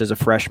produce as a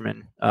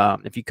freshman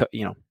if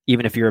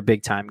even if you're a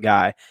big time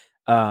guy.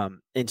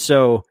 And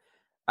so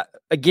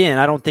again,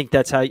 I don't think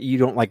that's how you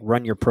don't like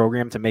run your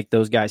program to make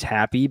those guys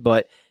happy,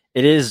 but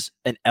it is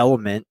an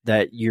element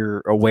that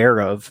you're aware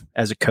of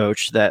as a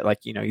coach that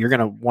you're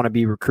going to want to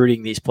be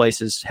recruiting these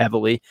places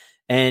heavily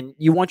and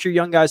you want your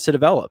young guys to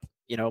develop,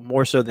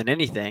 more so than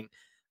anything.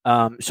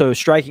 So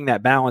striking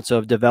that balance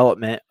of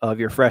development of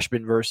your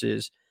freshmen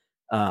versus,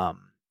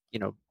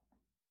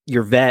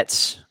 your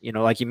vets,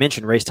 like you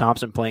mentioned, Race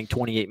Thompson playing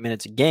 28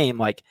 minutes a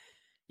game,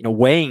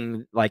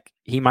 weighing,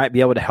 he might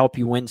be able to help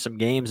you win some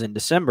games in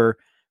December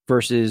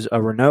versus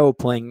a Renaud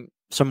playing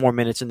some more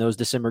minutes in those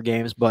December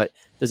games. But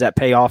does that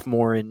pay off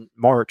more in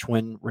March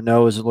when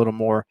Renaud is a little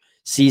more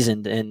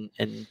seasoned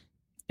and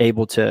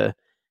able to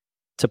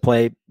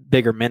play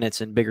bigger minutes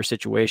in bigger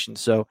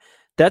situations? So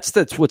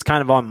that's what's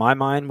kind of on my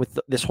mind with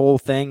this whole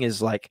thing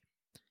is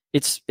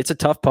it's a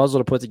tough puzzle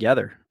to put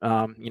together.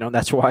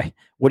 That's why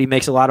Woody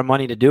makes a lot of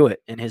money to do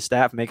it and his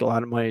staff make a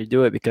lot of money to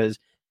do it because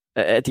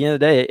at the end of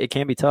the day, it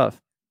can be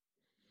tough.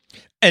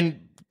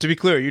 And To be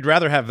clear, you'd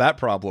rather have that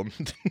problem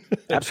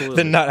Absolutely.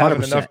 than not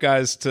having 100%. enough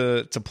guys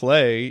to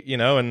play,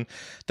 and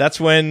that's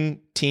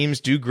when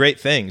teams do great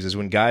things, is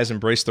when guys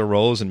embrace their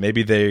roles and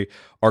maybe they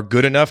are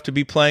good enough to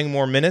be playing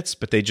more minutes,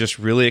 but they just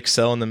really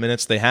excel in the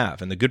minutes they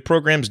have. And the good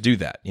programs do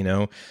that.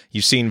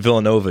 You've seen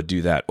Villanova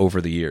do that over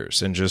the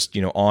years, and just,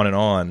 on and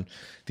on,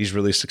 these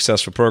really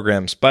successful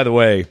programs. By the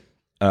way,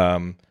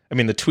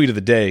 the tweet of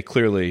the day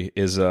clearly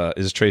is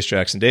Trace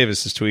Jackson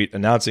Davis's tweet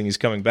announcing he's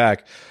coming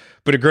back.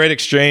 But a great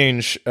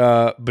exchange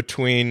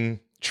between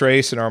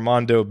Trace and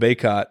Armando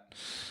Bacot.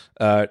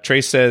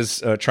 Trace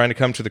says, trying to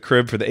come to the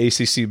crib for the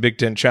ACC Big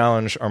Ten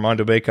Challenge.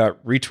 Armando Bacot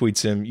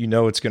retweets him.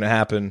 It's going to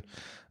happen.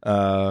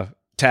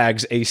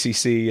 Tags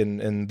ACC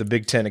and the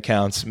Big Ten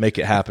accounts. Make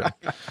it happen.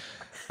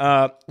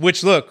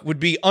 Which, look, would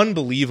be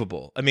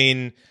unbelievable.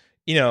 The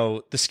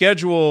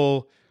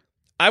schedule...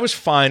 I was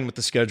fine with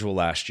the schedule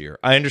last year.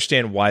 I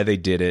understand why they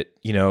did it.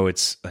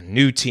 It's a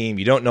new team.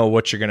 You don't know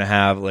what you're going to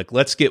have.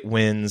 Let's get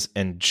wins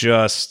and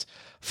just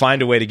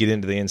find a way to get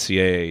into the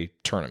NCAA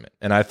tournament.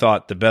 And I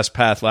thought the best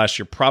path last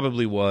year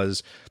probably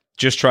was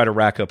just try to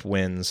rack up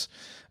wins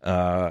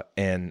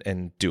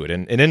and do it.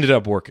 And it ended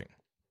up working.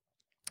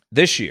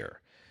 This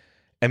year,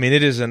 it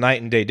is a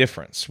night and day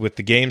difference with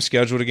the game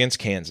scheduled against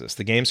Kansas,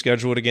 the game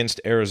scheduled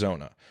against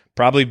Arizona,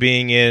 probably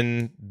being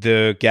in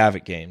the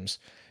Gavitt games.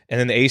 And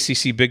then the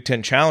ACC Big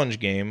Ten Challenge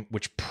game,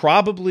 which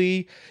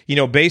probably,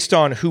 based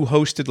on who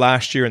hosted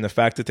last year and the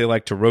fact that they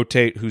like to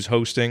rotate who's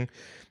hosting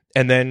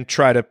and then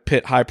try to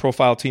pit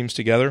high-profile teams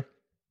together,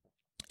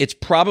 it's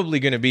probably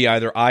going to be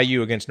either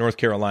IU against North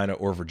Carolina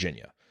or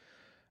Virginia.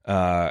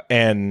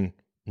 And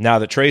now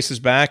that Trace is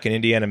back and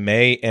Indiana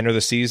may enter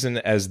the season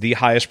as the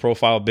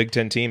highest-profile Big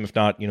Ten team, if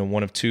not,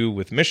 one of two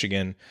with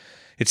Michigan,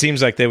 it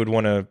seems like they would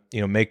want to,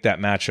 make that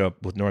matchup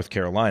with North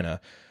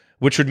Carolina,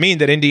 which would mean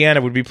that Indiana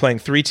would be playing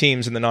three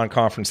teams in the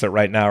non-conference that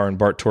right now are in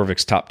Bart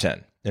Torvik's top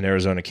 10 in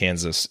Arizona,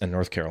 Kansas, and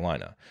North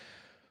Carolina,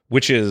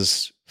 which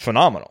is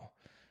phenomenal.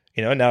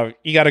 Now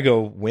you got to go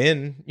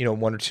win,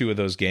 one or two of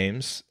those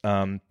games.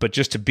 But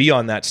just to be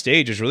on that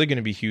stage is really going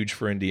to be huge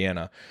for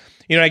Indiana.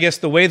 I guess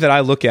the way that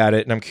I look at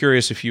it, and I'm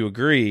curious if you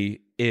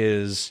agree,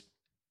 is,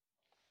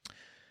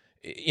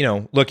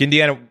 look,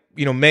 Indiana,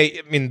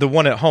 the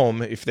one at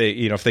home, if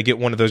they get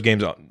one of those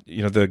games,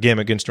 the game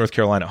against North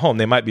Carolina at home,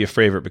 they might be a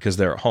favorite because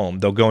they're at home.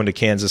 They'll go into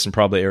Kansas and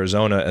probably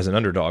Arizona as an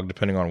underdog,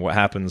 depending on what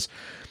happens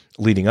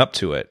leading up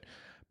to it.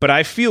 But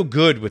I feel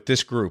good with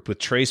this group, with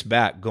Trace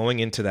back going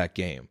into that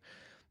game.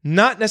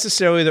 Not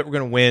necessarily that we're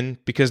going to win,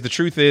 because the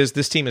truth is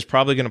this team is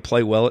probably going to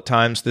play well at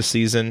times this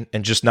season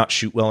and just not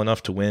shoot well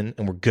enough to win.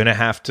 And we're going to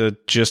have to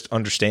just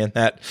understand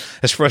that.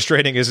 As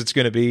frustrating as it's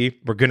going to be,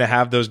 we're going to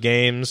have those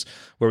games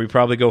where we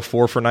probably go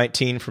 4 for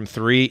 19 from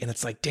 3. And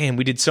it's like, damn,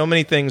 we did so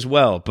many things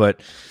well,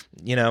 but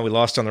we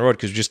lost on the road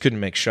because we just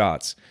couldn't make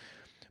shots.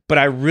 But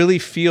I really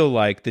feel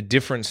like the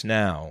difference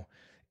now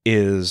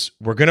is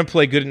we're going to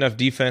play good enough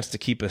defense to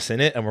keep us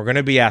in it, and we're going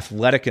to be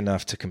athletic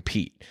enough to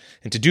compete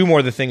and to do more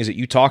of the things that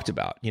you talked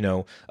about,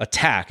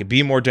 attack and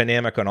be more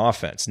dynamic on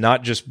offense,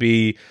 not just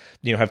be,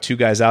 have two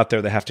guys out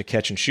there that have to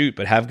catch and shoot,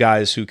 but have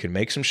guys who can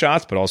make some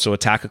shots, but also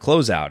attack a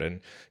closeout and,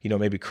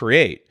 maybe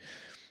create.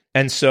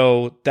 And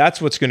so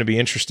that's what's going to be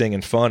interesting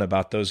and fun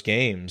about those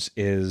games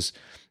is,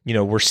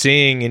 we're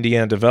seeing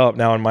Indiana develop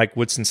now in Mike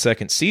Woodson's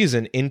second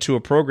season into a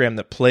program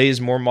that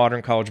plays more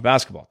modern college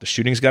basketball. The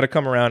shooting's got to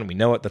come around, and we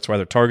know it. That's why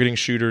they're targeting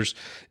shooters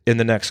in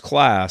the next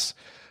class.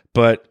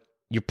 But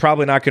you're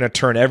probably not going to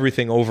turn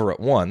everything over at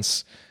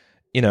once,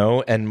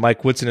 and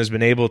Mike Woodson has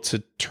been able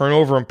to turn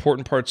over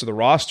important parts of the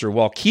roster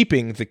while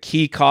keeping the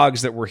key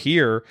cogs that were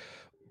here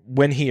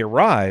when he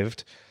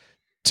arrived,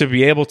 to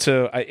be able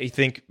to, I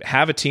think,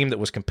 have a team that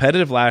was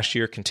competitive last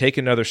year, can take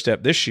another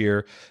step this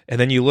year, and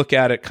then you look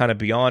at it kind of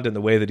beyond in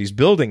the way that he's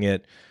building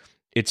it,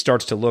 it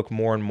starts to look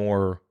more and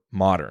more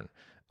modern.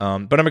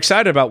 But I'm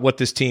excited about what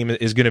this team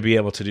is going to be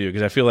able to do,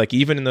 because I feel like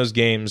even in those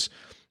games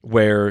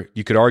where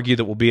you could argue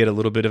that we'll be at a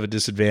little bit of a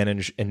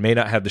disadvantage and may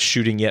not have the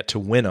shooting yet to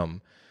win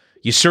them,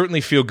 you certainly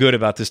feel good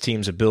about this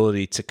team's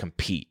ability to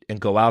compete and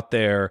go out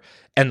there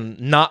and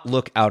not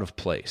look out of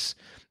place.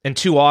 And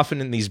too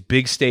often in these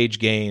big stage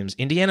games,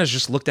 Indiana's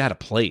just looked out of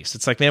place.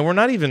 It's like, man, we're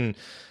not even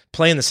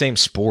playing the same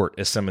sport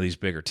as some of these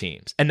bigger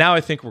teams. And now I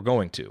think we're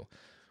going to.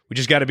 We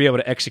just got to be able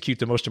to execute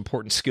the most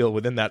important skill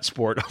within that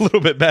sport a little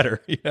bit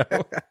better.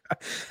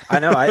 I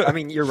know. I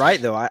mean, you're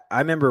right, though. I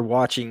remember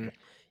watching,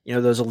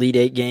 those Elite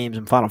Eight games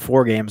and Final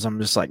Four games. I'm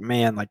just like,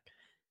 man,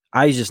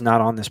 IU's just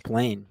not on this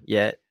plane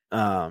yet.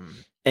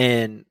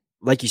 And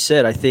like you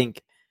said, I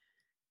think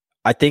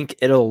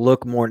it'll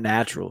look more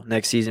natural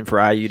next season for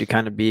IU to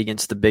kind of be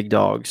against the big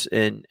dogs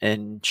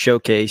and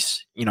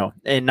showcase,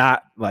 and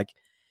not like,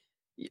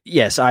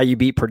 yes, IU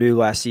beat Purdue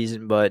last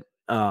season, but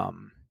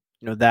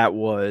that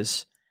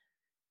was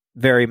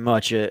very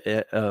much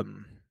an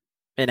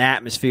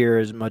atmosphere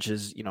as much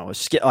as, a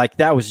skill. Like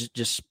that was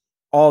just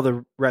all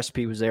the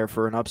recipe was there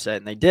for an upset,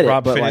 and they did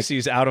Rob it. Rob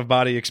Finney's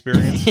out-of-body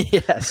experience.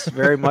 Yes,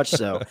 very much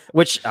so,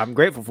 which I'm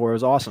grateful for. It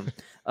was awesome.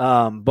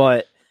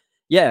 But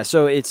yeah,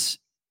 so it's,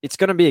 it's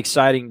going to be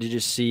exciting to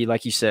just see,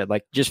 like you said,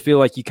 like just feel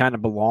like you kind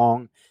of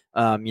belong,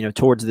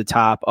 towards the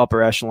top,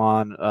 upper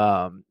echelon,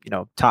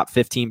 top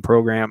 15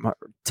 program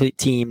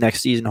team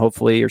next season,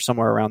 hopefully, or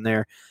somewhere around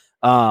there.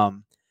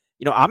 I'm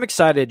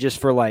excited just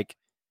for like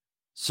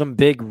some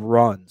big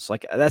runs.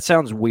 Like that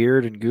sounds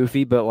weird and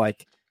goofy, but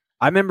like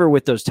I remember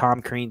with those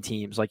Tom Crean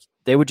teams, like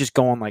they would just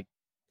go on like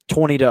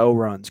 20-0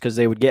 runs because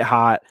they would get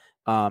hot.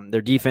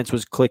 Their defense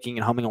was clicking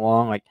and humming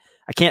along. Like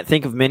I can't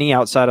think of many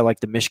outside of like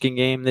the Michigan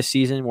game this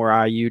season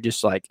where IU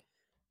just like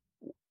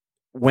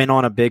went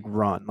on a big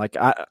run. Like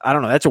I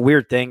don't know. That's a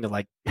weird thing to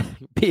like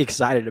be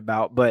excited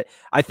about, but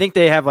I think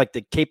they have like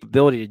the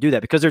capability to do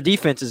that because their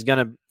defense is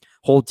going to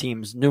hold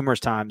teams numerous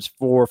times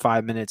 4 or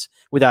 5 minutes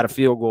without a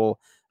field goal.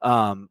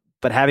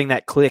 But having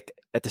that click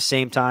at the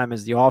same time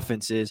as the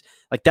offense is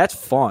like, that's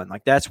fun.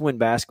 Like that's when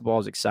basketball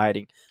is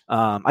exciting.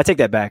 I take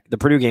that back. The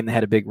Purdue game, they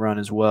had a big run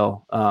as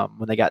well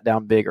when they got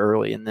down big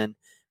early. And then,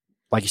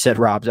 like you said,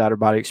 Rob's outer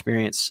body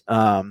experience.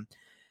 But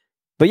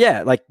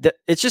yeah, like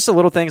it's just the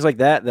little things like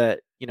that,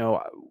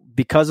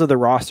 because of the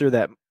roster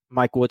that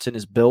Mike Woodson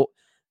has built,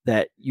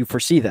 that you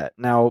foresee that.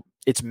 Now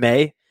it's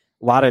May.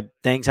 A lot of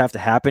things have to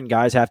happen.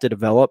 Guys have to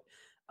develop.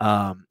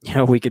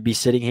 We could be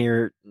sitting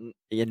here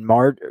in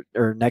March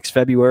or next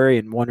February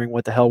and wondering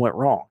what the hell went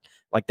wrong.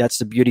 Like that's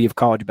the beauty of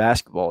college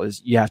basketball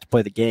is you have to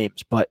play the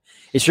games, but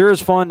it sure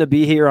is fun to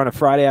be here on a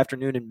Friday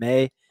afternoon in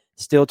May,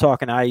 still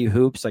talking IU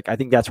hoops. Like I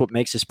think that's what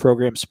makes this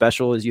program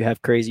special is you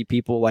have crazy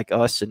people like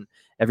us and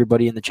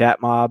everybody in the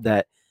chat mob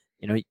that,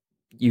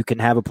 you can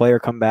have a player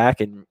come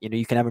back and,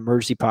 you can have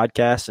emergency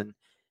podcasts and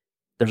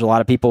there's a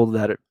lot of people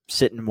that are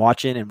sitting and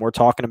watching and we're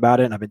talking about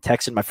it. And I've been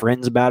texting my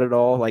friends about it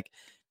all. Like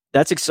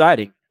that's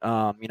exciting.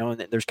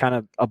 And there's kind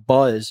of a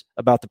buzz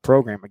about the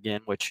program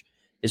again, which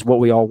is what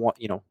we all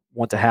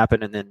want to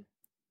happen and then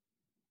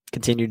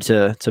continue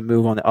to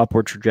move on the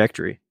upward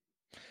trajectory.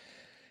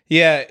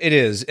 Yeah, it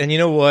is. And you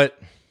know what?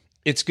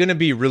 It's going to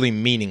be really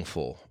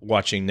meaningful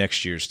watching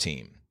next year's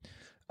team.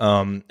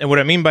 And what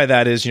I mean by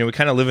that is, we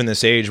kind of live in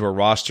this age where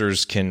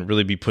rosters can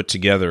really be put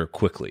together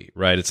quickly,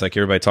 right? It's like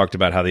everybody talked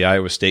about how the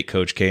Iowa State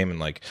coach came and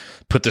like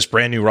put this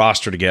brand new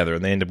roster together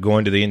and they end up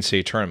going to the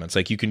NCAA tournament. It's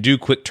like you can do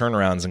quick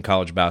turnarounds in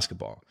college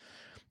basketball.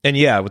 And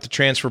yeah, with the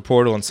transfer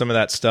portal and some of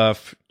that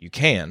stuff, you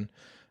can.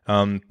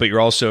 But you're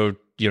also,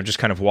 just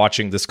kind of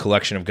watching this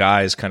collection of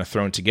guys kind of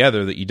thrown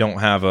together that you don't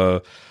have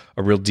a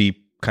real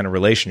deep kind of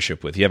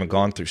relationship with. You haven't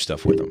gone through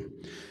stuff with them.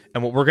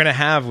 And what we're going to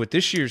have with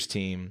this year's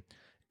team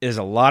is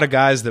a lot of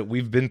guys that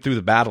we've been through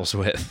the battles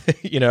with,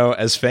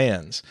 as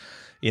fans.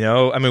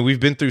 We've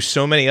been through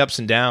so many ups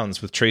and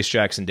downs with Trayce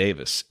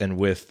Jackson-Davis and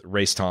with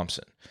Race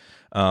Thompson.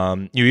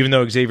 Even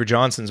though Xavier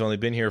Johnson's only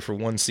been here for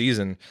one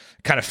season,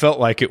 it kind of felt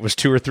like it was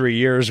 2 or 3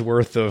 years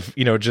worth of,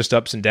 just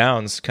ups and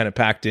downs kind of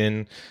packed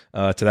in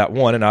to that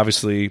one. And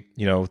obviously,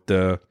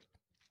 the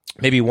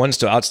maybe one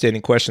still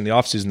outstanding question in the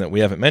offseason that we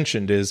haven't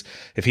mentioned is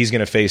if he's going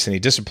to face any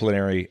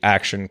disciplinary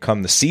action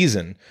come the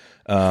season,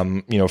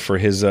 for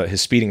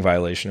his speeding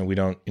violation. And we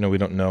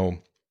don't know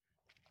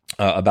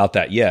about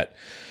that yet.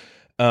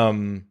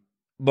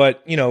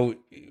 But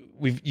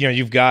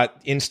you've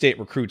got in-state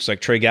recruits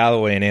like Trey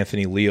Galloway and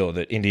Anthony Leo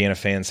that Indiana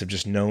fans have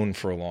just known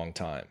for a long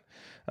time.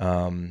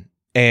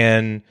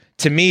 And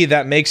to me,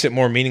 that makes it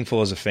more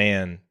meaningful as a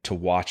fan to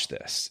watch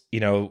this.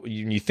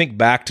 You think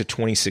back to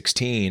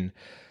 2016,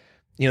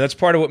 that's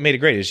part of what made it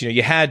great is,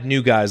 you had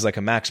new guys like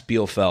a Max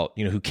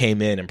Bielfeldt, who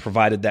came in and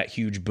provided that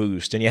huge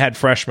boost. And you had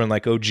freshmen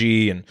like OG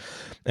and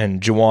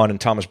Jawan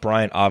and Thomas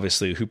Bryant,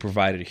 obviously, who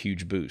provided a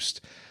huge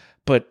boost.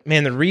 But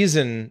man, the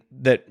reason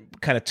that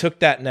kind of took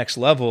that next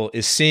level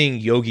is seeing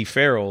Yogi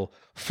Ferrell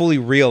fully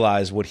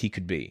realize what he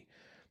could be.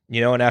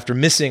 And after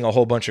missing a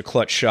whole bunch of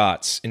clutch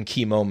shots in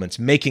key moments,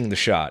 making the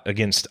shot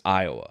against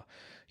Iowa,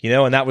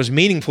 and that was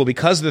meaningful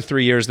because of the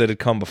 3 years that had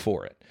come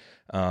before it.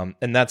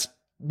 And that's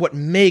what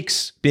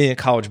makes being a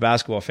college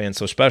basketball fan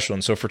so special.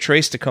 And so for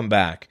Trayce to come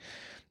back,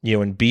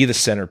 and be the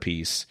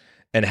centerpiece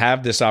and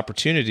have this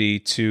opportunity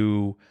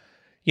to,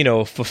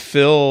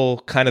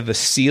 fulfill kind of the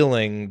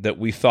ceiling that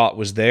we thought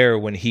was there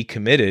when he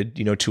committed,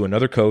 to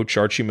another coach,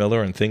 Archie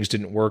Miller, and things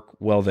didn't work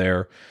well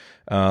there.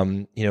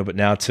 But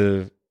now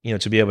to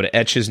be able to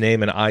etch his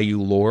name in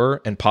IU lore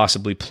and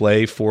possibly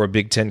play for a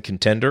Big Ten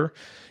contender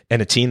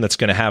and a team that's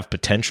going to have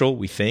potential,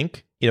 we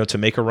think, to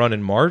make a run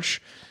in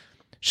March,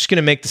 just going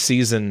to make the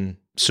season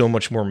so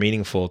much more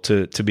meaningful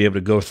to be able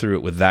to go through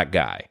it with that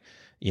guy,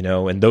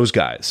 and those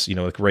guys,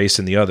 like Race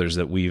and the others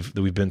that we've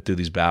been through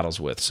these battles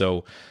with.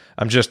 So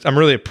I'm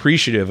really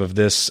appreciative of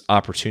this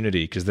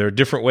opportunity because there are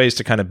different ways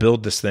to kind of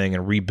build this thing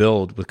and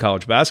rebuild with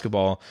college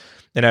basketball.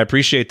 And I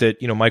appreciate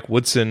that, Mike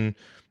Woodson,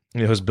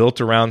 has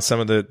built around some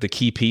of the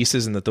key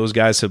pieces and that those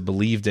guys have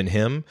believed in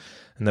him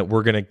and that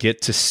we're going to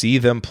get to see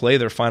them play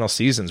their final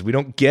seasons. We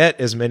don't get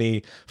as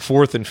many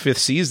 4th and 5th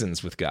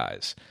seasons with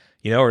guys.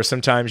 Or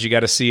sometimes you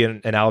got to see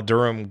an Al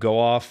Durham go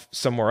off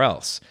somewhere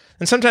else.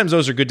 And sometimes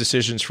those are good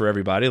decisions for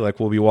everybody. Like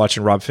we'll be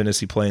watching Rob Finney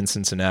play in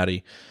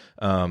Cincinnati.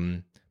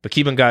 But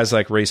keeping guys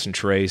like Race and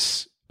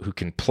Trayce who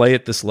can play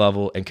at this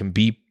level and can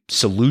be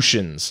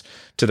solutions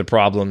to the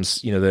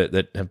problems,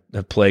 that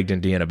have plagued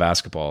Indiana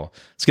basketball.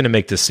 It's going to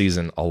make this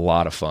season a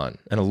lot of fun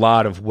and a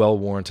lot of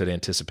well-warranted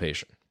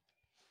anticipation.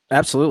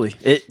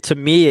 Absolutely. To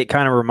me, it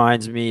kind of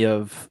reminds me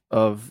of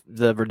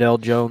the Verdell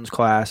Jones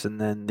class, and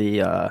then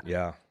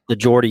the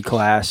Jordy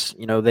class.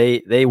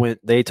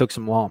 They took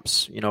some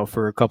lumps,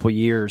 for a couple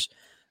years.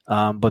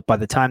 But by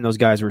the time those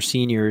guys were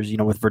seniors,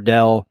 with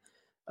Verdell,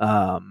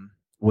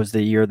 was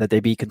the year that they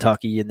beat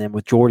Kentucky, and then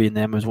with Jordy and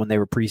them was when they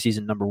were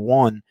preseason number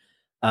 1.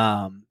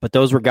 But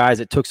those were guys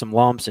that took some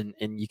lumps, and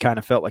you kind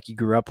of felt like you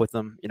grew up with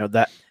them.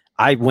 That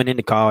I went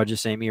into college the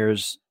same year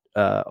as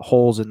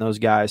Holes and those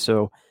guys.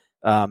 So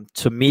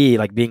to me,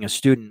 like being a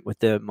student with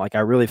them, like I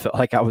really felt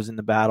like I was in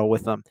the battle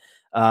with them.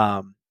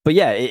 But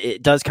yeah,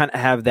 it does kind of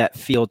have that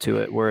feel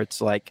to it where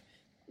it's like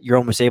you're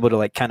almost able to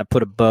like kind of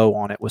put a bow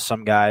on it with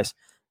some guys,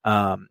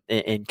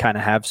 and kind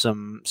of have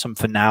some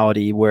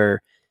finality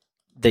where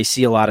they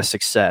see a lot of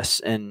success.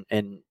 And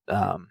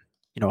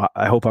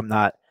I hope I'm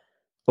not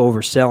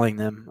overselling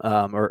them,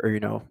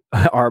 or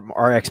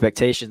our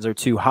expectations are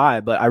too high.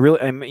 But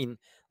I mean,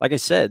 like I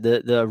said,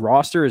 the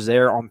roster is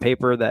there on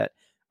paper that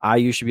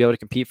IU should be able to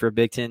compete for a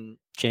Big Ten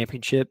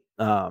championship.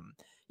 And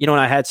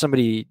I had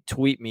somebody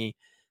tweet me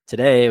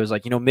today. It was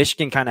like,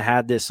 Michigan kind of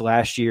had this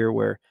last year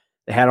where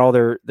they had all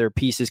their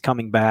pieces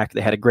coming back.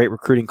 They had a great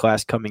recruiting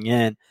class coming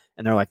in,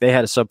 and they're like, they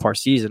had a subpar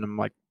season. I'm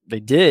like,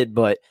 they did,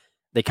 but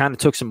they kind of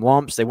took some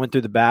lumps. They went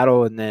through the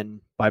battle, and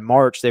then by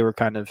March they were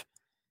kind of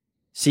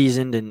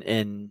seasoned, and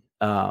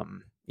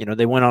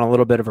they went on a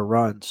little bit of a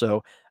run.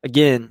 So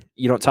again,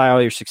 you don't tie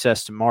all your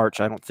success to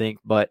March, I don't think,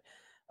 but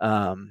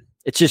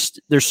it's just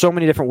there's so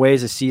many different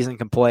ways a season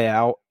can play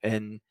out,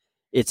 and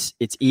it's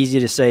easy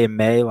to say in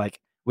May, like,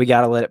 we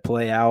got to let it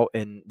play out,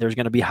 and there's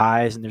going to be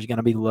highs and there's going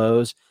to be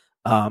lows.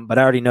 But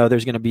I already know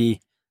there's going to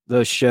be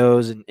those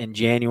shows in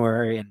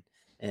January,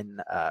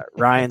 and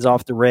Ryan's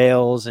off the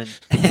rails, and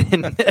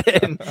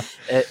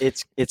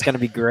it's going to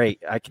be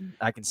great.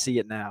 I can see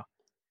it now.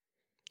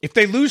 If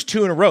they lose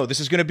 2 in a row, this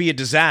is going to be a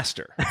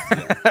disaster.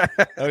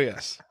 Oh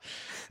yes,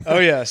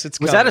 it's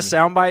was coming. that a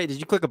soundbite? Did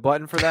you click a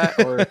button for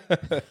that? Or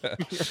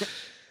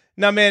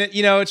no, man.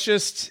 It's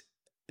just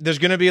there's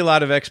going to be a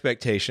lot of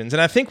expectations,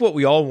 and I think what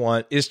we all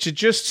want is to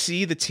just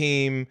see the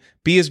team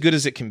be as good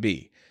as it can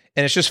be.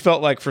 And it's just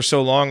felt like for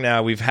so long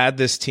now we've had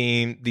these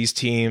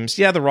teams.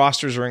 Yeah, the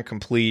rosters are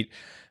incomplete,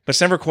 but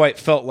it's never quite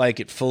felt like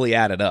it fully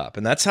added up.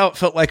 And that's how it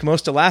felt like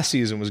most of last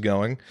season was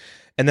going.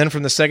 And then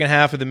from the second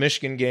half of the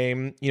Michigan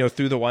game,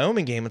 through the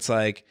Wyoming game, it's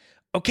like,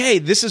 okay,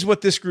 this is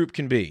what this group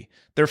can be.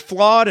 They're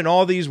flawed in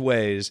all these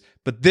ways,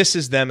 but this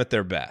is them at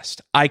their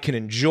best. I can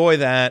enjoy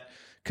that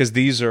because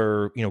these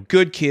are,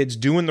 good kids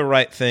doing the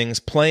right things,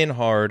 playing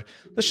hard.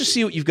 Let's just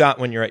see what you've got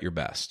when you're at your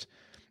best.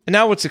 And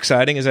now what's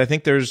exciting is I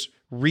think there's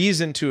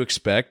reason to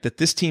expect that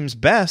this team's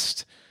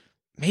best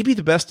may be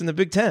the best in the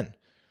Big Ten,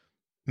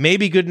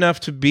 maybe good enough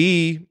to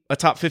be a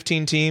top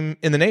 15 team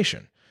in the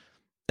nation.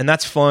 And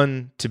that's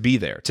fun to be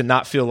there, to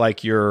not feel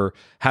like you're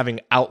having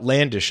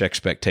outlandish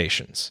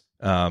expectations,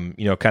 kind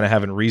of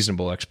having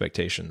reasonable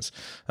expectations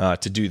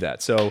to do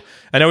that. So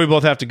I know we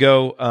both have to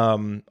go.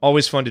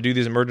 Always fun to do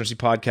these emergency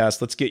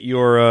podcasts. Let's get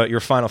your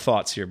final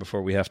thoughts here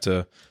before we have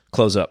to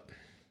close up.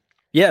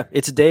 Yeah,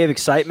 it's a day of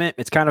excitement.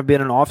 It's kind of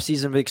been an off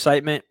season of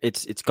excitement.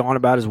 It's gone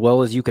about as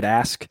well as you could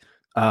ask.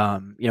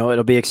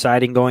 It'll be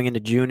exciting going into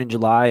June and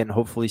July, and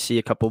hopefully see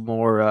a couple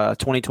more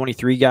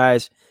 2023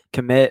 guys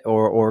commit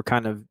or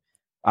kind of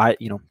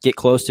get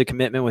close to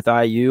commitment with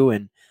IU.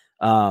 And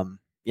I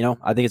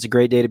think it's a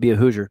great day to be a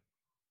Hoosier.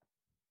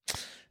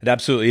 It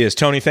absolutely is.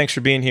 Tony, thanks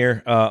for being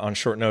here on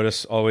short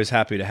notice. Always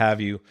happy to have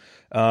you.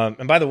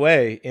 And by the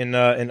way, in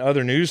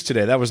other news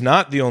today, that was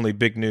not the only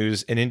big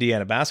news in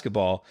Indiana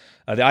basketball.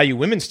 The IU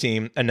women's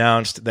team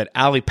announced that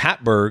Allie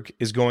Patberg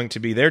is going to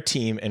be their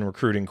team and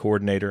recruiting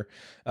coordinator,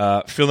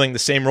 filling the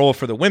same role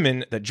for the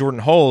women that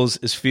Jordan Hulls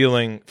is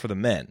filling for the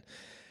men.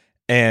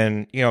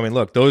 And,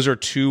 look, those are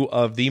 2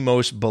 of the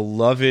most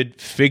beloved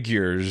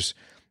figures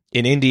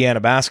in Indiana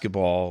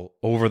basketball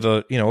over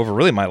over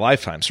really my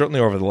lifetime, certainly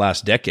over the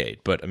last decade.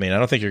 But I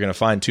don't think you're going to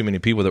find too many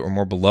people that were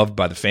more beloved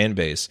by the fan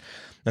base.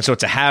 And so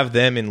to have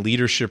them in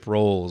leadership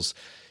roles,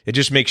 it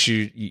just makes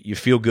you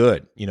feel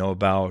good,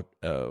 about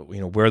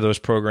where those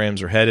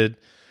programs are headed.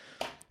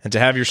 And to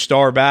have your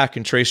star back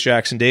in TRAYCE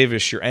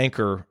Jackson-Davis, your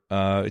anchor,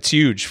 it's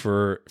huge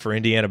for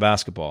Indiana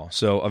basketball.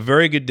 So a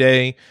very good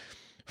day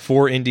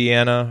for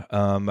Indiana.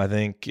 I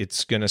think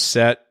it's going to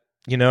set,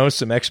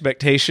 some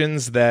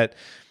expectations that,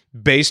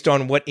 based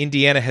on what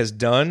Indiana has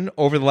done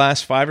over the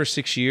last 5 or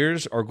 6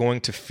 years, are going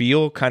to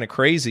feel kind of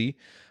crazy.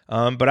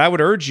 But I would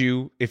urge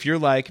you, if you're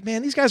like,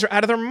 man, these guys are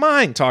out of their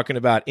mind talking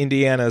about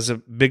Indiana as a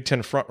Big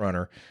Ten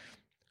frontrunner,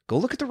 go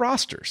look at the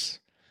rosters.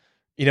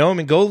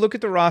 Go look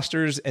at the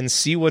rosters and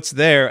see what's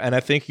there. And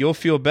I think you'll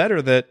feel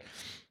better that,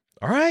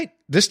 all right,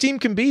 this team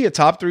can be a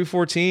top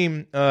 3-4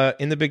 team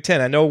in the Big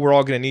Ten. I know we're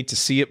all going to need to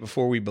see it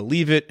before we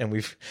believe it. And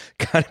we've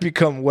kind of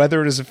become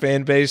weathered as a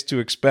fan base to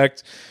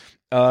expect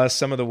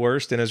some of the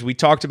worst. And as we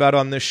talked about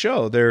on this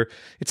show,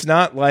 it's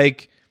not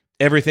like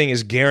everything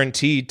is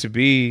guaranteed to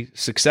be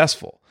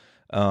successful.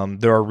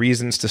 There are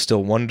reasons to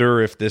still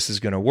wonder if this is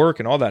going to work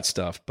and all that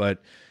stuff.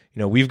 But,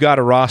 we've got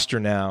a roster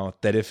now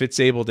that if it's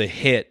able to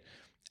hit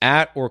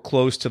at or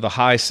close to the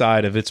high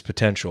side of its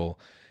potential,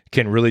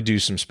 can really do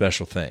some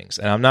special things.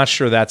 And I'm not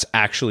sure that's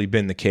actually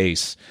been the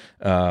case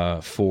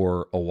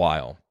for a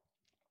while.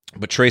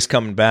 But TRAYCE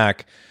coming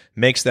back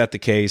makes that the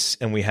case,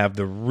 and we have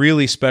the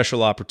really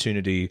special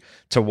opportunity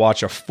to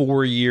watch a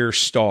 4-year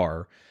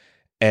star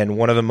and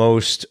one of the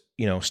most,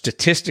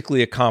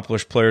 statistically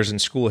accomplished players in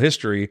school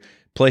history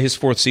play his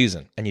 4th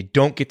season. And you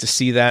don't get to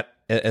see that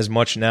as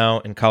much now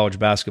in college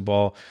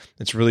basketball.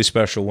 It's really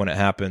special when it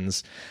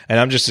happens. And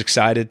I'm just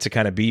excited to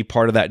kind of be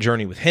part of that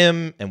journey with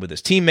him and with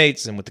his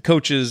teammates and with the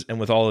coaches and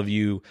with all of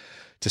you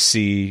to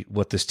see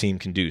what this team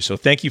can do. So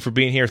thank you for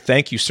being here.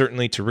 Thank you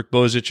certainly to Rick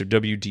Bozich of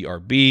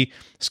WDRB,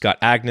 Scott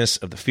Agnes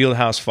of the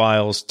Fieldhouse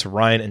Files, to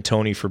Ryan and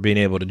Tony for being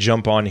able to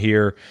jump on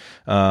here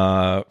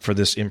for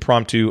this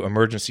impromptu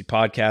emergency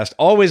podcast.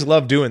 Always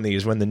love doing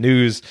these when the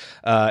news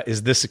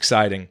is this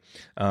exciting.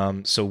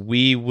 So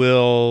we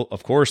will,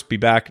 of course, be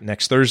back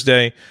next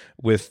Thursday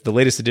with the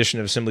latest edition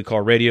of Assembly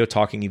Call Radio,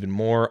 talking even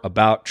more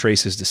about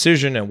TRAYCE's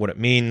decision and what it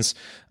means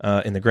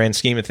in the grand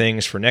scheme of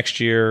things for next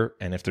year.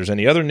 And if there's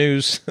any other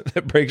news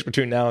that breaks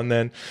between now and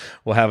then,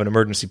 we'll have an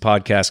emergency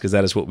podcast because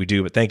that is what we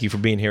do. But thank you for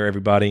being here,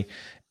 everybody.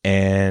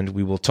 And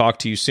we will talk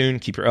to you soon.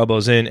 Keep your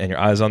elbows in and your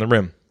eyes on the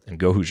rim. And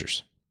go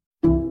Hoosiers.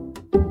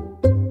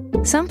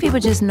 Some people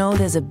just know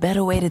there's a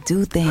better way to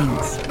do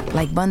things,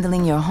 like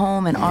bundling your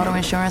home and auto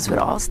insurance with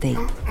Allstate,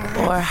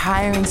 or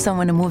hiring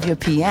someone to move your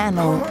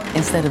piano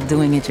instead of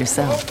doing it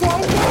yourself.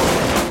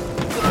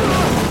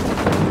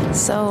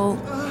 So,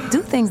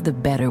 do things the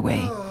better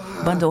way.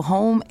 Bundle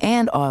home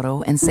and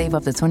auto and save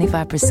up to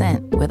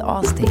 25% with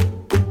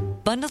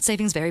Allstate. Bundled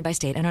savings vary by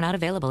state and are not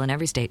available in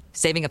every state.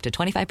 Saving up to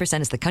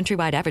 25% is the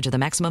countrywide average of the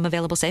maximum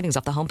available savings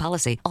off the home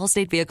policy.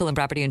 Allstate Vehicle and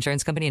Property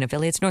Insurance Company and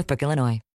Affiliates, Northbrook, Illinois.